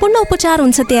सम्बन्धी सम्पूर्ण उपचार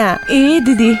हुन्छ त्यहाँ। ए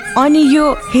दिदी अनि यो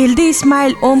healthy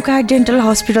smile Omkar dental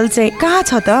hospital चाहिँ कहाँ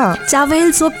छ त?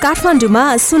 चावहिल चोक काठमाडौँमा।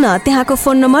 सुन त्यहाँको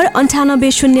फोन नम्बर 98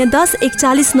 010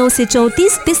 41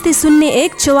 934, त्यस्तै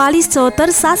 01 44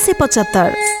 74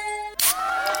 775।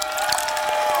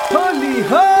 होली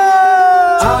हो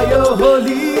आयो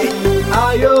होली,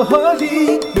 आयो होली,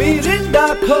 मिरिन्डा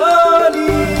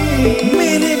खोली,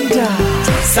 मिरिन्डा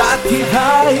साथी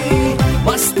भाइ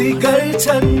मस्ती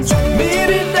गर्छन्,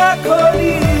 मिरिन्डा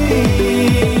खोली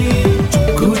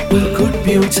घुट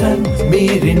पिउँछन्,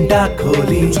 मिरिन्डा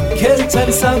खोली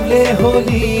खेल्छन् सबले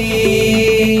होली।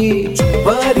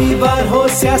 परिवार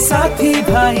होस् या साथी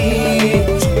भाइ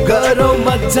गरौँ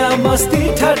मजा मस्ती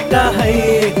ठट्टा है,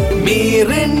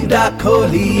 मिरिन्डा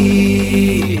खोली।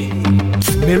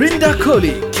 मिरिन्डा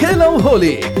खोली खेलौँ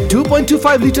होली।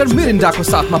 2.25 लिटर मिरिन्डाको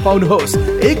साथमा पाउनुहोस्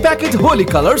एक प्याकेट होली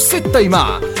कलर सित्तैमा।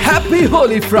 Happy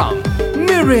Holi from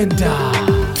Mirinda.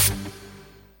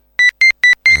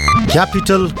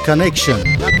 Capital Connection.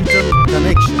 Capital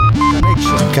Connection.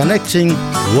 Connecting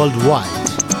worldwide.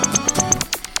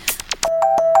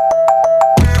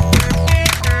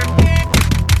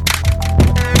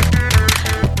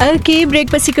 Okay, brake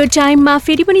पछिको टाइममा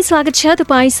फेरि पनि स्वागत छ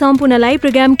तपाईँ सम्पूर्णलाई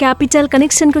प्रोग्राम क्यापिटल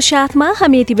कनेक्सनको साथमा।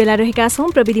 हामी यति बेला रहेका छौँ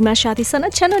प्रविधिमा साथी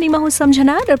सनत छन् अनि म हुँ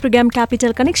सम्झना र प्रोग्राम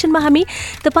क्यापिटल कनेक्सनमा हामी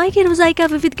तपाईँकै रोजाइका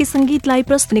विविध गीत सङ्गीतलाई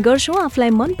प्रस्तुत गर्छौँ। आफूलाई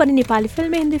मनपर्ने नेपाली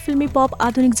फिल्म, हिन्दी फिल्मी, पप,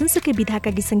 आधुनिक जुनसुकै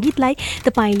विधाका गीत सङ्गीतलाई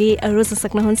तपाईँले रोज्न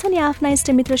सक्नुहुन्छ अनि आफ्ना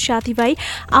इष्टमित्र साथीभाइ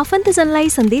आफन्तजनलाई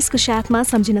सन्देशको साथमा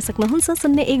सम्झिन सक्नुहुन्छ।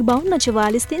 0152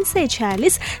 44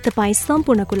 346 तपाईँ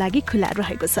सम्पूर्णको लागि खुला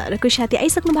रहेको छ। र कोही साथी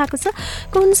आइसक्नु भएको छ,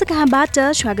 कहाँबाट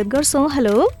स्वागत गर्छौँ।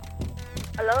 हेलो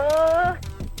हेलो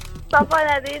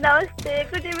सपना दी, नमस्ते,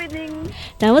 गुड इभिनिङ।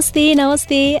 नमस्ते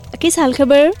नमस्ते, के छ हाल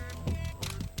खबर?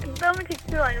 एकदम ठिक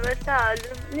छु, भन्नुपर्छ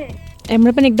हजुर पनि?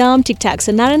 हाम्रो पनि एकदम ठिकठाक छ।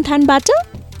 नारायण थानबाट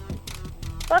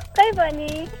पक्कै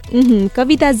पनि।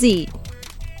 कविताजी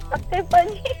पक्कै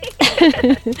पनि।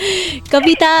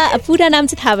 कविता पुरा नाम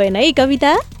चाहिँ थाहा भएन है?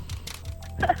 कविता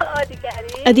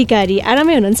अधिकारी।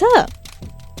 आरामै हुनुहुन्छ?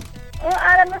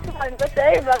 आराममा छु भन्नुपर्छ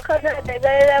है, भर्खर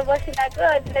गएर बसिरहेको।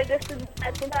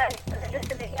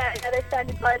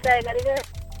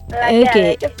 ओके,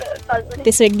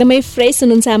 त्यसो एकदमै फ्रेस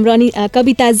हुनुहुन्छ हाम्रो अनि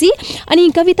कविताजी। अनि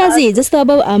कविताजी जस्तो अब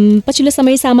पछिल्लो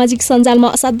समय सामाजिक सञ्जालमा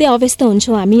असाध्यै अव्यस्त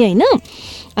हुन्छौँ हामी होइन?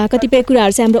 कतिपय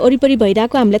कुराहरू चाहिँ हाम्रो वरिपरि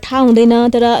भइरहेको हामीलाई थाहा हुँदैन,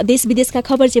 तर देश विदेशका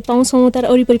खबर चाहिँ पाउँछौँ, तर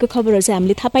वरिपरिको खबरहरू चाहिँ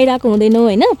हामीले थाहा पाइरहेको हुँदैनौँ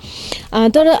होइन?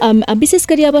 तर विशेष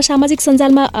गरी अब सामाजिक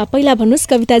सञ्जालमा पहिला भन्नुहोस्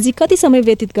कविताजी कति समय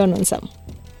व्यतीत गर्नुहुन्छ?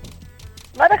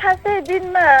 म त खासै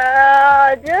दिनमा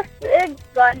जस्ट 1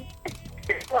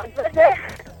 घन्टा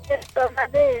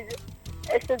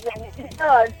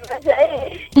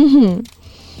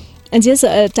जस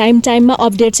टाइममा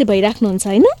अपडेट चाहिँ भइराख्नुहुन्छ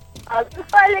होइन?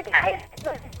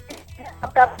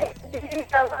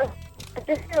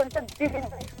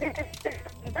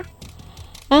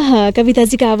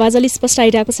 कविताजीको आवाज अलिक स्पष्ट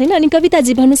आइरहेको छैन। अनि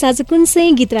कविताजी भन्नुहोस् आज कुन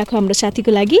चाहिँ गीत राखौँ हाम्रो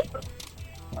साथीको लागि?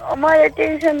 मैले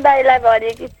टेन्सन दाइलाई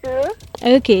भनेकी छु।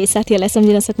 ओके, साथीहरूलाई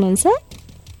सम्झिन सक्नुहुन्छ?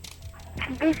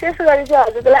 विशेष गरी चाहिँ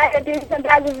हजुरको लागि टेन्सन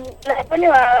दाजुलाई पनि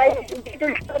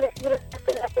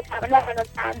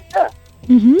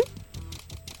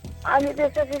अनि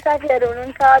त्यसपछि साथीहरू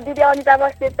हुनुहुन्छ दिदी अनिता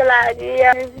बस्नेतको लागि,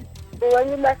 अनि भुवन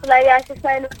गुम्बाको लागि, आशिष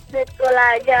माइनुको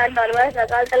लागि, अनि धर्मराज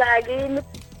ढकालको लागि,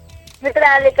 मित्र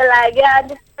आलेको लागि,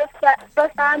 अनि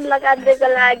प्रशान्त लगान्द्रेको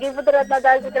लागि, बुद्धरत्न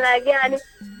दाजुको लागि, अनि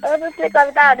जसले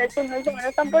कविताहरू सुन्नुहुन्छ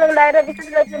भनेर सम्पूर्णको लागि र विशेष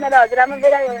गरी मेरो हजुरआमा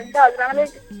बिरामी हुनुहुन्छ, हजुरआमाले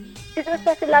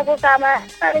चिकित्साको काममा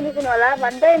निस्किनु होला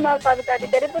भन्दै म कविता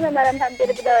धेरै पुनः नारायण थानतिर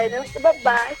बिदा भइदिनुहोस्।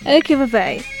 बाई। Okay,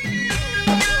 by.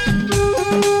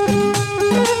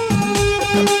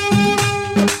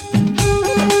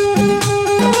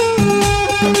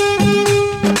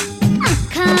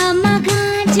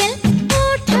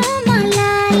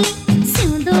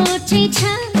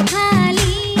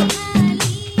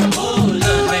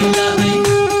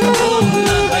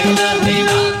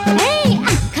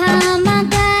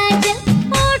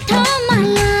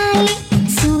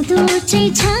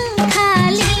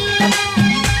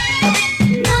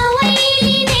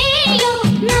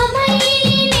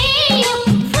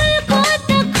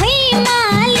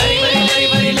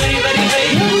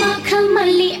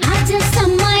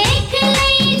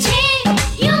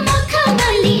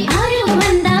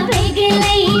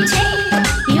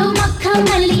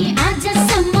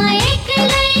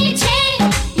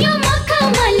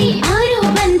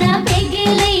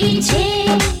 छे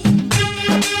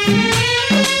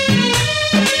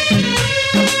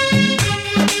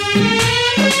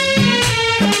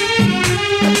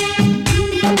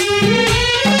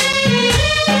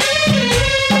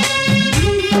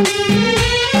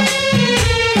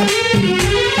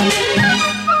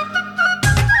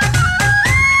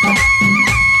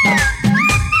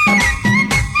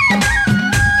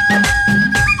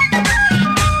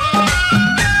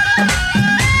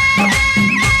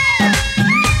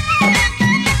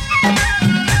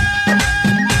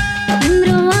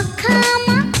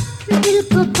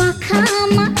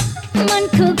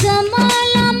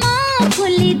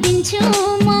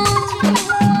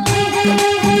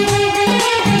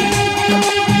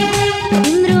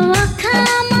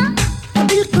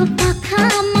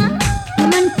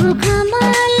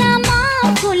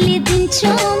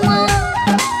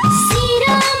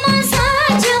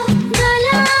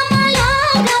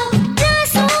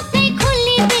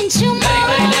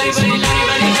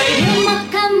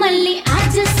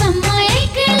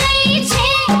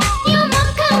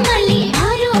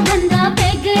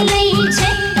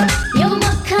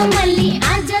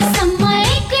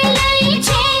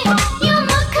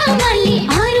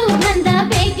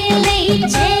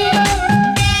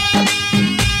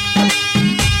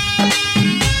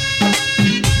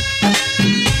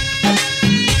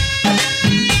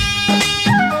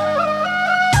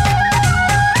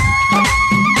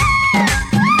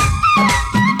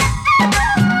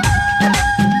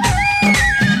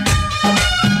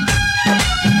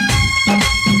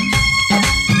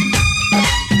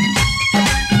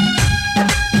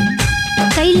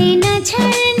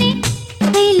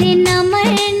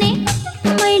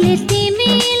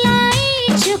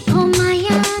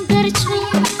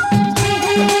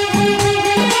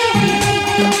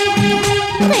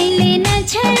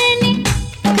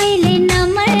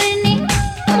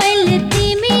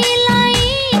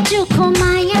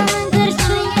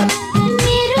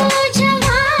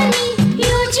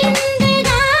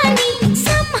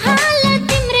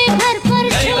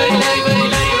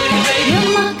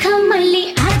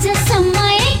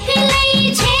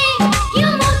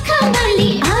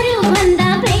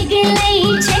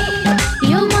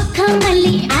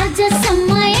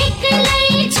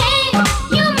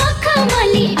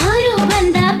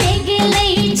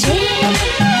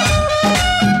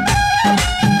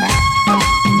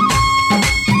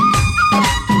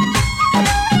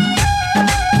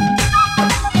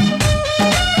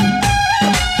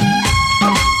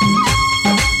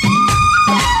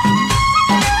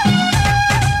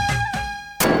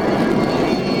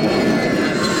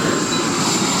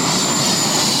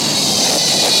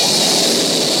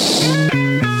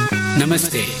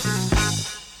Namaste.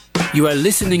 You are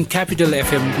listening Capital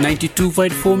FM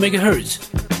 92.4 MHz.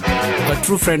 A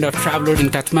true friend of traveler in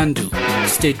Kathmandu.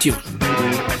 Stay tuned.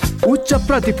 उच्च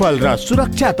प्रतिफल र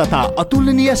सुरक्षा तथा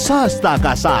अतुलनीय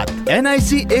सहजताका साथ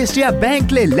एनआईसी एसिया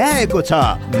बैंकले ल्याएको छ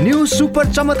न्यू सुपर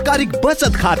चमत्कारिक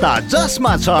बचत खाता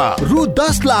जसमा छ रु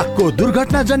 10 लाखको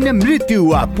दुर्घटनाजन्य मृत्यु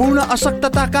वा पूर्ण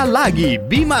अशक्तताका लागि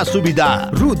बीमा सुविधा,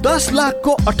 रु 10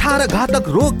 लाखको 18 घातक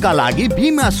रोगका लागि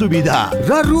बीमा सुविधा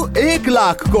र रु 1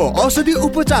 लाखको औषधि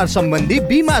उपचार सम्बन्धी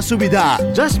बीमा सुविधा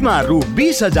जसमा रु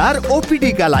 20,000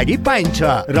 ओपीडी का लागि पाइन्छ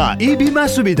र यी बीमा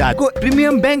सुविधाको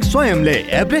प्रिमियम बैंक स्वयंले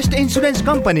एभरेस्ट इन्सुरेन्स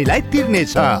कम्पनीलाई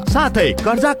तिर्नेछ। साथै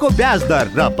कर्जाको ब्याज दर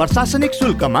र प्रशासनिक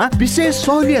शुल्कमा विशेष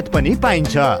सहुलियत पनि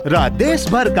पाइन्छ र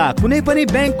देशभरका कुनै पनि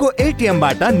बैंकको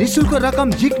एटीएमबाट निशुल्क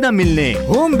रकम झिक्न मिल्ने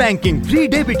home banking, free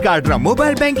debit card र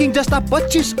मोबाइल बैंकिङ जस्ता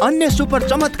 25 अन्य सुपर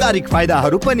चमत्कारिक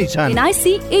फाइदाहरू पनि छन्।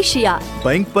 एनआईसी एसिया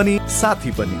बैंक पनि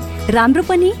साथी पनि, राम्रो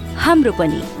पनि हाम्रो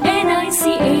पनि।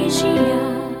 एनआईसी एसिया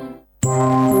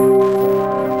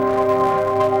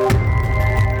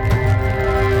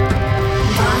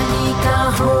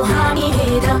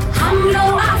हाम्रो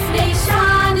आफ्नै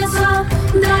शान छ,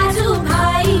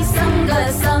 दाजुभाइसँग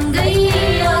सँगै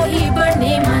अघि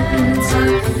बढ्ने मन छ।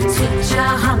 शिक्षा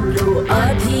हाम्रो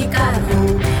अधिकार हो,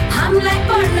 हामीलाई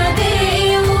पढ्न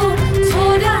देऊ,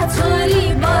 छोरा छोरी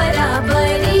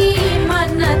बराबरी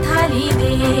मान्न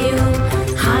थालिदेऊ।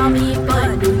 हामी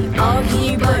पनि अघि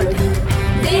बढी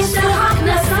देश हाँक्न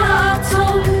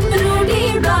सक्छौँ,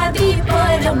 रूढिवादी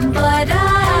परम्परा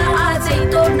अझै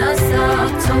तोड्न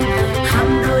सक्छौँ।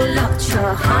 हाम्रो लक्ष्य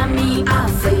हामी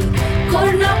आफै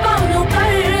कोर्न पाउनु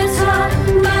पर्छ,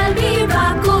 बाल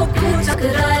विवाहको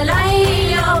कुचक्रलाई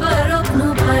अब रोक्नु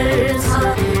पर्छ,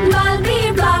 बाल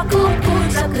विवाहको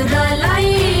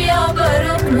कुचक्रलाई अब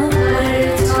रोक्नु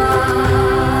पर्छ।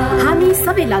 हामी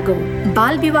सबै लागौँ,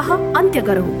 बाल विवाह अन्त्य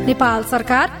गरौँ। नेपाल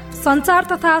सरकार, संचार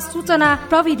तथा सूचना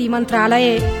प्रविधि मन्त्रालय।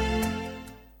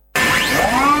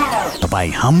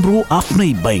 तपाईँ हाम्रो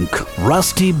आफ्नै बैंक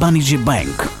राष्ट्रिय वाणिज्य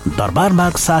बैंक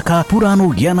दरबारबाग शाखा पुरानो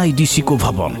एनआइडिसी को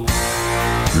भवन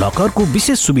लकरको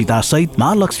विशेष सुविधा सहित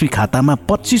महालक्ष्मी खातामा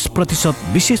 25%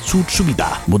 विशेष छुट सुविधा,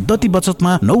 मुद्दती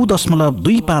बचतमा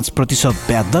 9.25%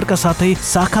 ब्याज दरका साथै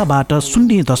शाखाबाट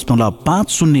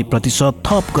 0.50%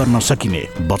 थप गर्न सकिने,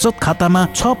 बचत खातामा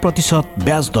 6%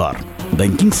 ब्याज दर,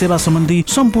 बैंकिङ सेवा सम्बन्धी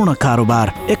सम्पूर्ण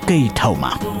कारोबार एकै ठाउँमा।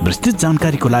 विस्तृत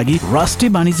जानकारीको लागि राष्ट्रिय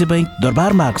वाणिज्य बैंक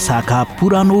दरबारबाग शाखा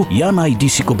पुरानो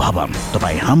एनआइडिसी को भवन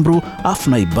तपाईँ हाम्रो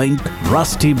आफ्नै बैंक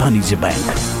राष्ट्रिय वाणिज्य बैंक।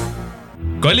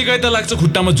 कहिलेकाहीँ त लाग्छ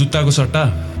खुट्टामा जुत्ताको सट्टा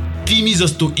तिमी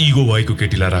जस्तो इगो भएको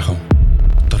केटीलाई राखौँ,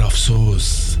 तर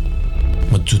अफसोस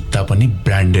म जुत्ता पनि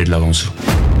ब्रान्डेड लगाउँछु।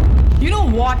 You know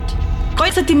what? कहिले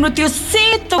त तिम्रो त्यो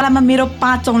सेतो वालामा मेरो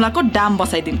 5 औँलाको दाम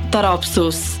बसाइदिनु, तर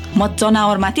अफसोस म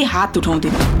जनावरमाथि हात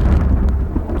उठाउँदिन।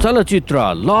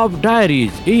 चलचित्र लभ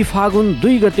डायरीज यही फागुन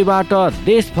 2 गतेबाट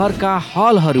देशभरका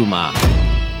हलहरूमा।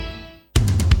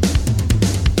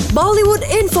 Bollywood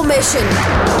information,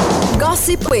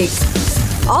 gossip week,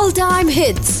 all time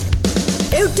hits,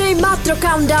 एउटै मात्र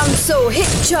काउन्टडाउन सो हिट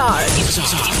चार्ट।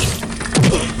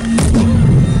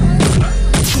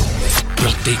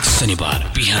 प्रत्येक शनिबार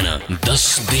बिहान 10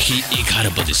 देखि 11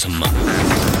 बजेसम्म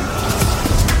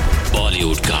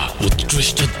बलिउडका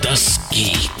उत्कृष्ट 10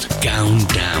 गीत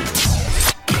countdown.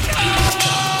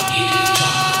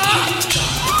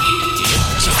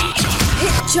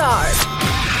 Hit chart.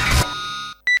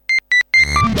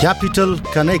 Capital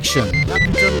Connection.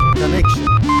 Capital Connection.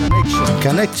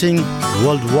 Connecting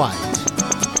worldwide.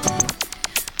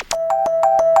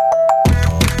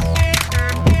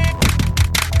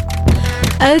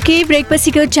 Okay, brake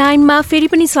पछिको टाइममा फेरि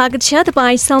पनि स्वागत छ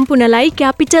तपाईँ सम्पूर्णलाई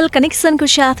क्यापिटल कनेक्सनको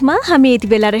साथमा। हामी यति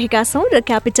बेला रहेका छौँ र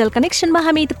क्यापिटल कनेक्सनमा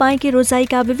हामी तपाईँकै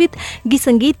रोजाइका विविध गीत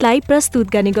सङ्गीतलाई प्रस्तुत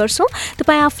गर्ने गर्छौँ।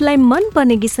 तपाईँ आफूलाई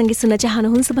मनपर्ने गीत सङ्गीत सुन्न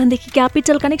चाहनुहुन्छ भनेदेखि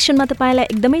क्यापिटल कनेक्सनमा तपाईँलाई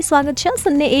एकदमै स्वागत छ।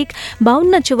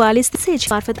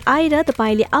 015244 मार्फत आएर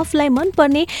तपाईँले आफूलाई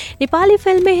मनपर्ने नेपाली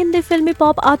फिल्मी, हिन्दी फिल्मी,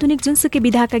 पप, आधुनिक जुनसुकै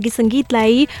विधाका गीत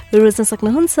सङ्गीतलाई रोज्न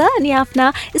सक्नुहुन्छ अनि आफ्ना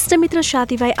इष्टमित्र,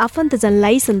 साथीभाइ,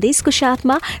 आफन्तजनलाई सन्देशको साथमा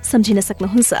सम्झिन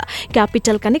सक्नुहुन्छ।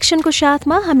 क्यापिटल कनेक्सनको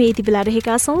साथमा हामी यति बेला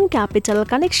रहेका छौँ। क्यापिटल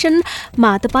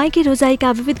कनेक्सनमा तपाईँकै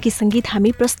रोजाइका विविध गीत सङ्गीत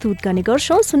हामी प्रस्तुत गर्ने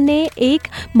गर्छौँ।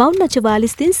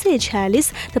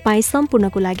 015244 तपाईँ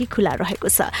सम्पूर्णको लागि खुला रहेको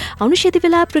छ। आउनुहोस् यति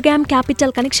बेला प्रोग्राम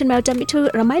क्यापिटल कनेक्सनमा एउटा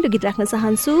मिठो रमाइलो गीत राख्न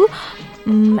चाहन्छु।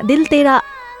 दिल तेरा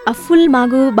फुल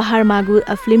मागु बहार मागु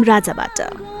फिल्म राजाबाट।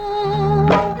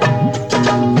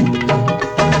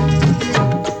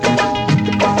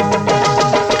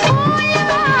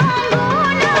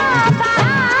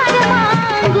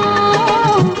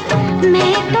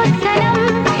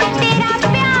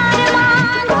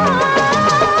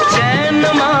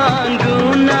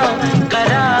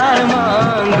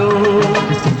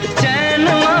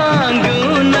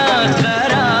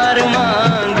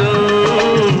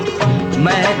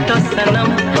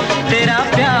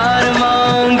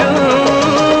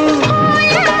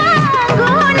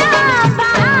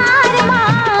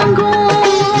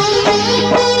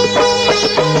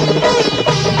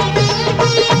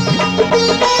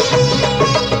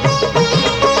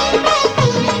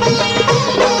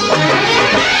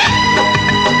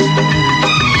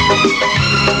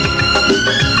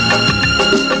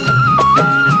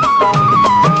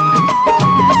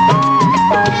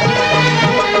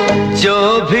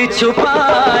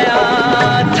 छुपाया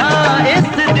था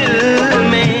इस दिल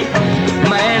में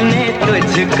मैंने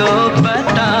तुझको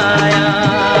बताया।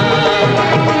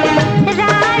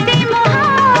 राज़े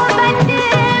मोहब्बत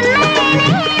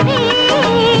मैंने भी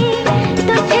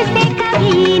तुझसे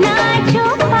कभी ना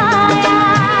छुपाया।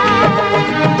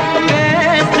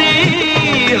 कैसी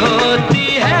होती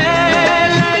है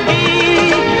लगी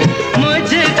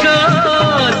मुझको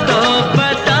तो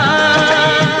पता।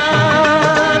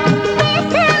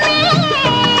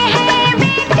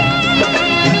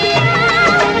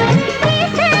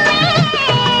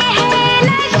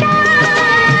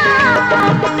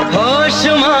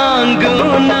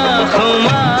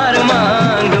 खुमार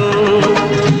मांगू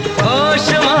होश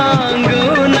मांगू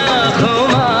ना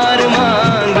खुमार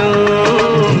मांगू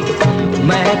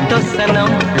मैं तो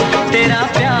सनम तेरा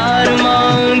प्यार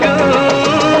मांगू।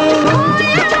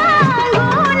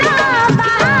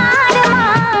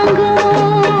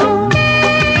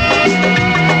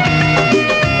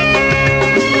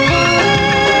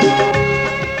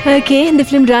 ओके, हिन्दी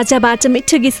फिल्म राजाबाट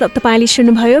मिठो गीत तपाईँले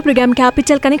सुन्नुभयो। प्रोग्राम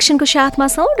क्यापिटल कनेक्सनको साथमा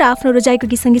छौँ र आफ्नो रोजाइको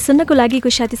गीत सङ्गीत सुन्नको लागि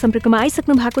कोही साथी सम्पर्कमा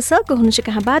आइसक्नु भएको छ। को हुनुहुन्छ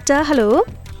कहाँबाट? हेलो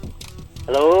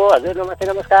हेलो हजुर, नमस्ते।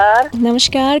 नमस्कार।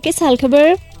 नमस्कार, के छ हाल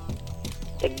खबर?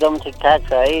 एकदम ठिकठाक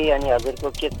छ है। अनि हजुरको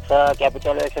के छ,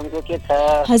 क्यापिटल एफएमको के छ?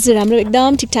 हजुर हाम्रो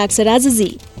एकदम ठिकठाक छ राजुजी।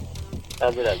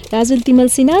 हजुर हजुर। राजुल तिमल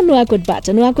सिन्हा नुवाकोटबाट।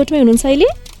 नुवाकोटमै हुनुहुन्छ अहिले?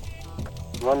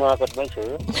 म नुवाकोटमै छु।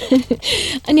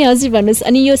 अनि हजुर भन्नुहोस्,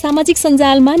 अनि यो सामाजिक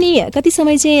सञ्जालमा नि कति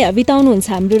समय चाहिँ बिताउनुहुन्छ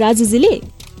हाम्रो राजुजीले?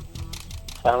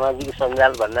 सामाजिक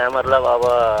सञ्जाल भन्दा मतलब अब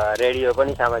रेडियो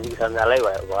पनि सामाजिक सञ्जालै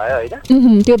भयो होइन?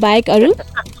 त्यो बाहेक अरू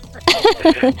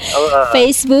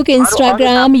फेसबुक,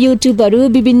 इन्स्टाग्राम, युट्युबहरू,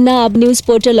 विभिन्न अब न्युज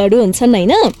पोर्टलहरू हुन्छन्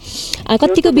होइन,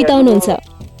 कतिको बिताउनुहुन्छ?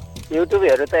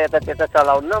 युट्युबहरू त यता त्यता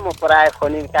चलाउन्न, म प्राय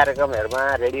फोन कार्यक्रमहरूमा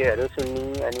रेडियोहरू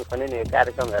सुन्ने, अनि फोन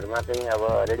कार्यक्रमहरूमा चाहिँ अब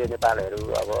रेडियो नेपालहरू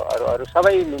अब अरू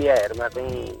सबै मिडियाहरूमा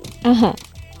चाहिँ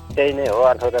त्यही नै हो,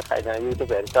 अथवा छैन।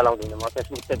 युट्युबहरू चलाउँदिनँ म,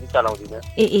 फेसबुक त्यति चलाउँदिनँ।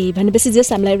 ए भनेपछि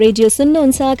जस हामीलाई रेडियो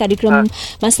सुन्नुहुन्छ,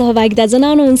 कार्यक्रममा सहभागिता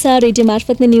जनाउनुहुन्छ, रेडियो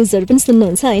मार्फत नै न्युजहरू पनि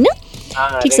सुन्नुहुन्छ होइन?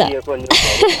 ठिक छ।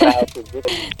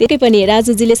 त्यही पनि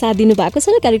राजुजीले साथ दिनु भएको छ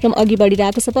र कार्यक्रम अघि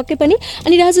बढिरहेको छ पक्कै पनि।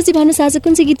 अनि राजुजी भन्नुहोस् आज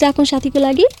कुन चाहिँ गीत राखौँ साथीको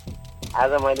लागि?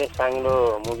 आज मैले साङ्लो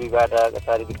मुभीबाट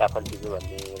सरिदी काफलटीको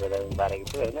भन्ने बारेको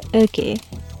छु होइन? ओके।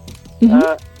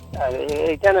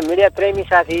 एकजना मिडिया प्रेमी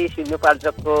साथी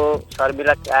सिन्धुपाल्चोकको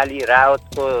शर्मिला काली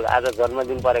रावतको आज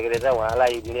जन्मदिन परेको रहेछ।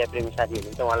 उहाँलाई मिडिया प्रेमी साथी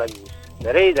हुनुहुन्छ, उहाँलाई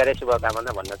धेरै धेरै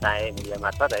शुभकामना भन्न चाहे मिडिया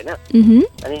मार्फत होइन?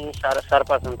 अनि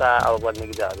सर्वप्रथम त अब बज्ने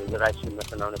गीत हजुरलाई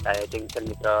सुनाउन चाहे टेक्निकल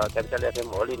मित्र क्यापिटल एफएम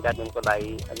होल इन्टरटेनमेन्टको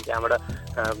लागि। अनि त्यहाँबाट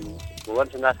भुवन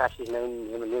सुन्दास आशिष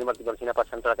निर्मल बल्सिना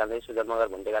प्रशान्त कान्दै सुजल मगर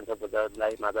भुन्टेकान्त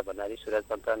बुद्धलाई माधव भण्डारी सुरज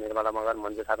पन्त निर्मला मगर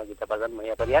मन्जु थापा गीता प्रधान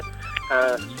मैया परियार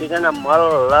सृजना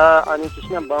मल्ल अनि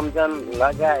कृष्ण बमजन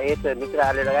लगायत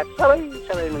मित्रहरूले लगायत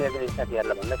सबै मिडिया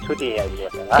साथीहरूलाई भन्दा छुट्टी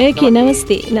आइदिएको छ।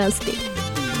 नमस्ते नमस्ते।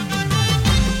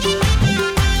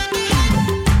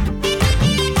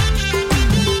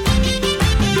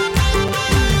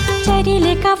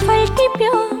 चरीले काफल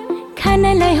टिप्यो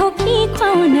खानलाई हो कि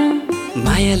खुवाउन,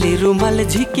 मायाले रुमाल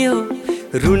झिक्यो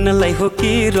रुनलाई हो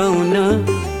कि रुन,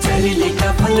 चरीले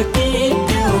काफल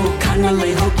टिप्यो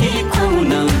खानलाई हो कि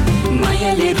खुवाउन,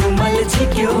 मायाले रुमाल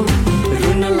झिक्यो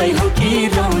रुनलाई हो कि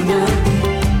रुन,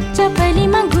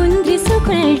 चपलीमा गुन्द्री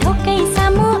सुकुल ढोकै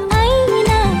सामु आइन,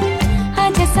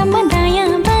 आजसम्म दायाँ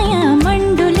बायाँ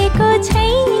मण्डुलेको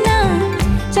छैन,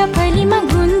 चपलीमा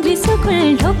गुन्द्री सुकुल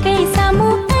ढोकै सामु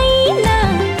आइन,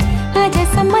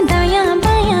 आजसम्म दायाँ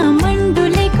बायाँ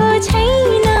मण्डुलेको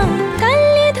छैन,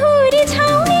 कल्ले धुरी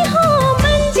छाउने हो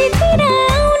मन्जितिर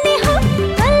आउने हो,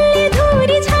 कल्ले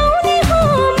धुरी छाउने हो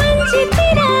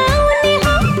मन्जितिर आउने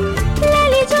हो,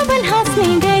 लाली जोबन हाँस्ने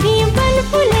गरी बन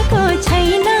फुलेको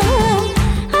छैन,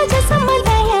 आजसम्म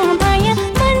दायाँ बायाँ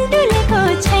मण्डुलेको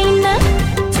छैन,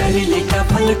 चरीले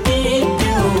काफल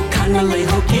टिप्यो खानलाई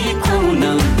हो कि खुवाउन,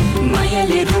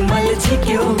 मायाले रुमाल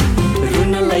झिक्यो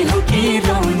रुनलाई हो कि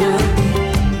रुन,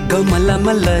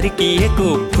 गमलामा लर्किएको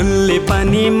फुलले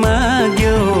पानी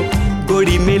माग्यो,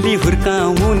 गोडी मेली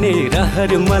हुर्काउने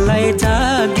रहर मलाई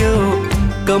जाग्यो,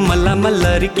 गमलामा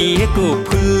लर्किएको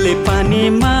फुलले पानी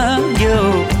माग्यो,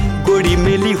 गोडी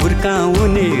मेली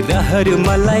हुर्काउने रहर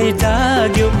मलाई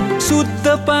जाग्यो, शुद्ध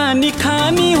पानी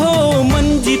खानी हो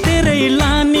मन जितेरै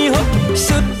लानी हो,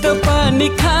 शुद्ध पानी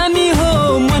खानी हो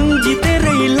मन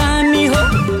जितेरै लानी हो,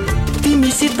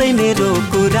 तिमीसितै मेरो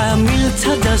कुरा मिल्छ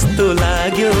जस्तो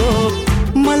लाग्यो,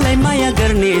 मलाई माया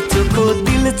गर्ने चोखो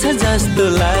दिल छ जस्तो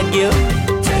लाग्यो,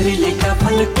 चरीले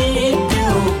काफल टिप्यो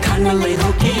खानलाई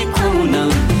हो कि खुवाउन,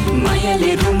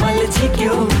 मायाले रुमाल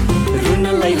झिक्यो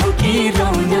रुनलाई हो कि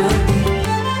रुन,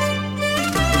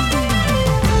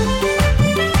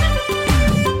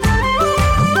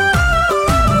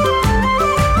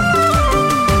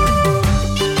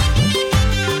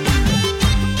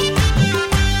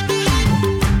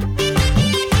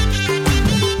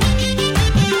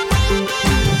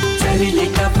 चरीले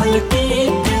काफल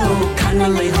टिप्यो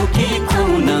खानलाई हो कि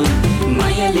खुवाउन,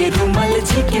 मायाले रुमाल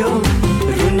झिक्यो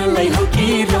रुनलाई हो कि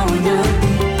रुन,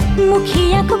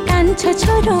 मुखियाको कान्छो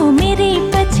छोरो मेरै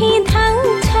पछि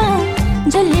धाउँछ,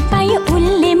 जसले पायो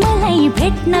उसले मलाई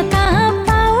भेट्न कहाँ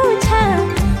पाउँछ,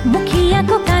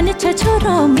 मुखियाको कान्छो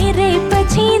छोरो मेरै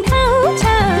पछि धाउँछ,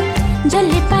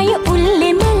 जसले पायो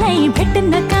उसले मलाई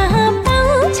भेट्न कहाँ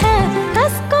पाउँछ,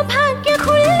 कसको भाग्य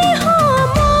खुल्ने हो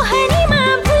मोहनीमा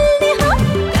भुल्ने हो,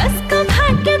 कसको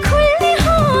भाग्य खुल्ने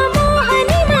हो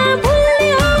मोहनीमा भुल्ने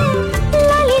हो,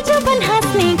 लाली जोबन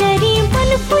हाँस्ने गरी मन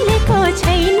फुलेको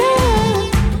छैन,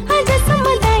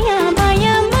 आजसम्म दायाँ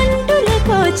बायाँ मन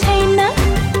डुलेको छैन,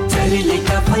 चरीले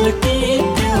काफल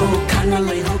टिप्यो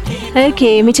खानलाई हो कि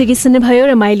ओके, मिठो गीत सुन्नुभयो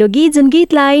रमाइलो गीत, जुन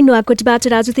गीतलाई नुवाकोटबाट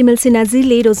राजु तिमेल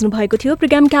सिन्हाजीले रोज्नु भएको थियो।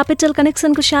 प्रोग्राम क्यापिटल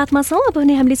कनेक्सनको साथमा छौँ। अब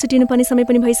भने हामीले छुट्टिनुपर्ने समय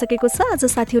पनि भइसकेको छ। आज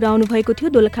साथीहरू आउनुभएको थियो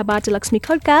दोलखाबाट लक्ष्मी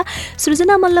खड्का,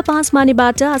 सृजना मल्ल 5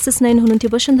 मानेबाट आशिष नयन हुनुहुन्थ्यो,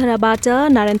 वसुन्धराबाट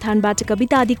नारायण थानबाट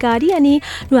कविता अधिकारी अनि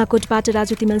नुवाकोटबाट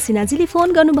राजु तिमेल सिन्हाजीले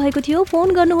फोन गर्नुभएको थियो।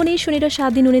 फोन गर्नुहुने, सुनेर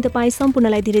साथ दिनुहुने तपाईँ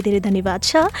सम्पूर्णलाई धेरै धेरै धन्यवाद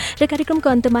छ। र कार्यक्रमको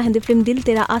अन्तमा हिन्दी फिल्म दिल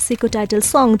तेरा आशिकको टाइटल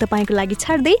सङ्ग तपाईँको लागि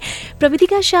छाड्दै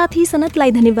प्रविधिका साथी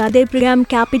सनतलाई धन्यवाद। प्रोग्राम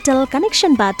क्यापिटल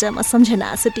कनेक्सनबाट म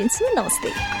सम्झना सुटिन्छु। नमस्ते।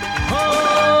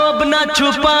 अब ना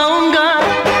छुपाऊंगा,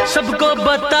 सबको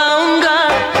बताऊंगा,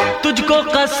 तुझको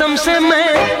कसम से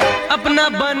मैं अपना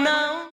बना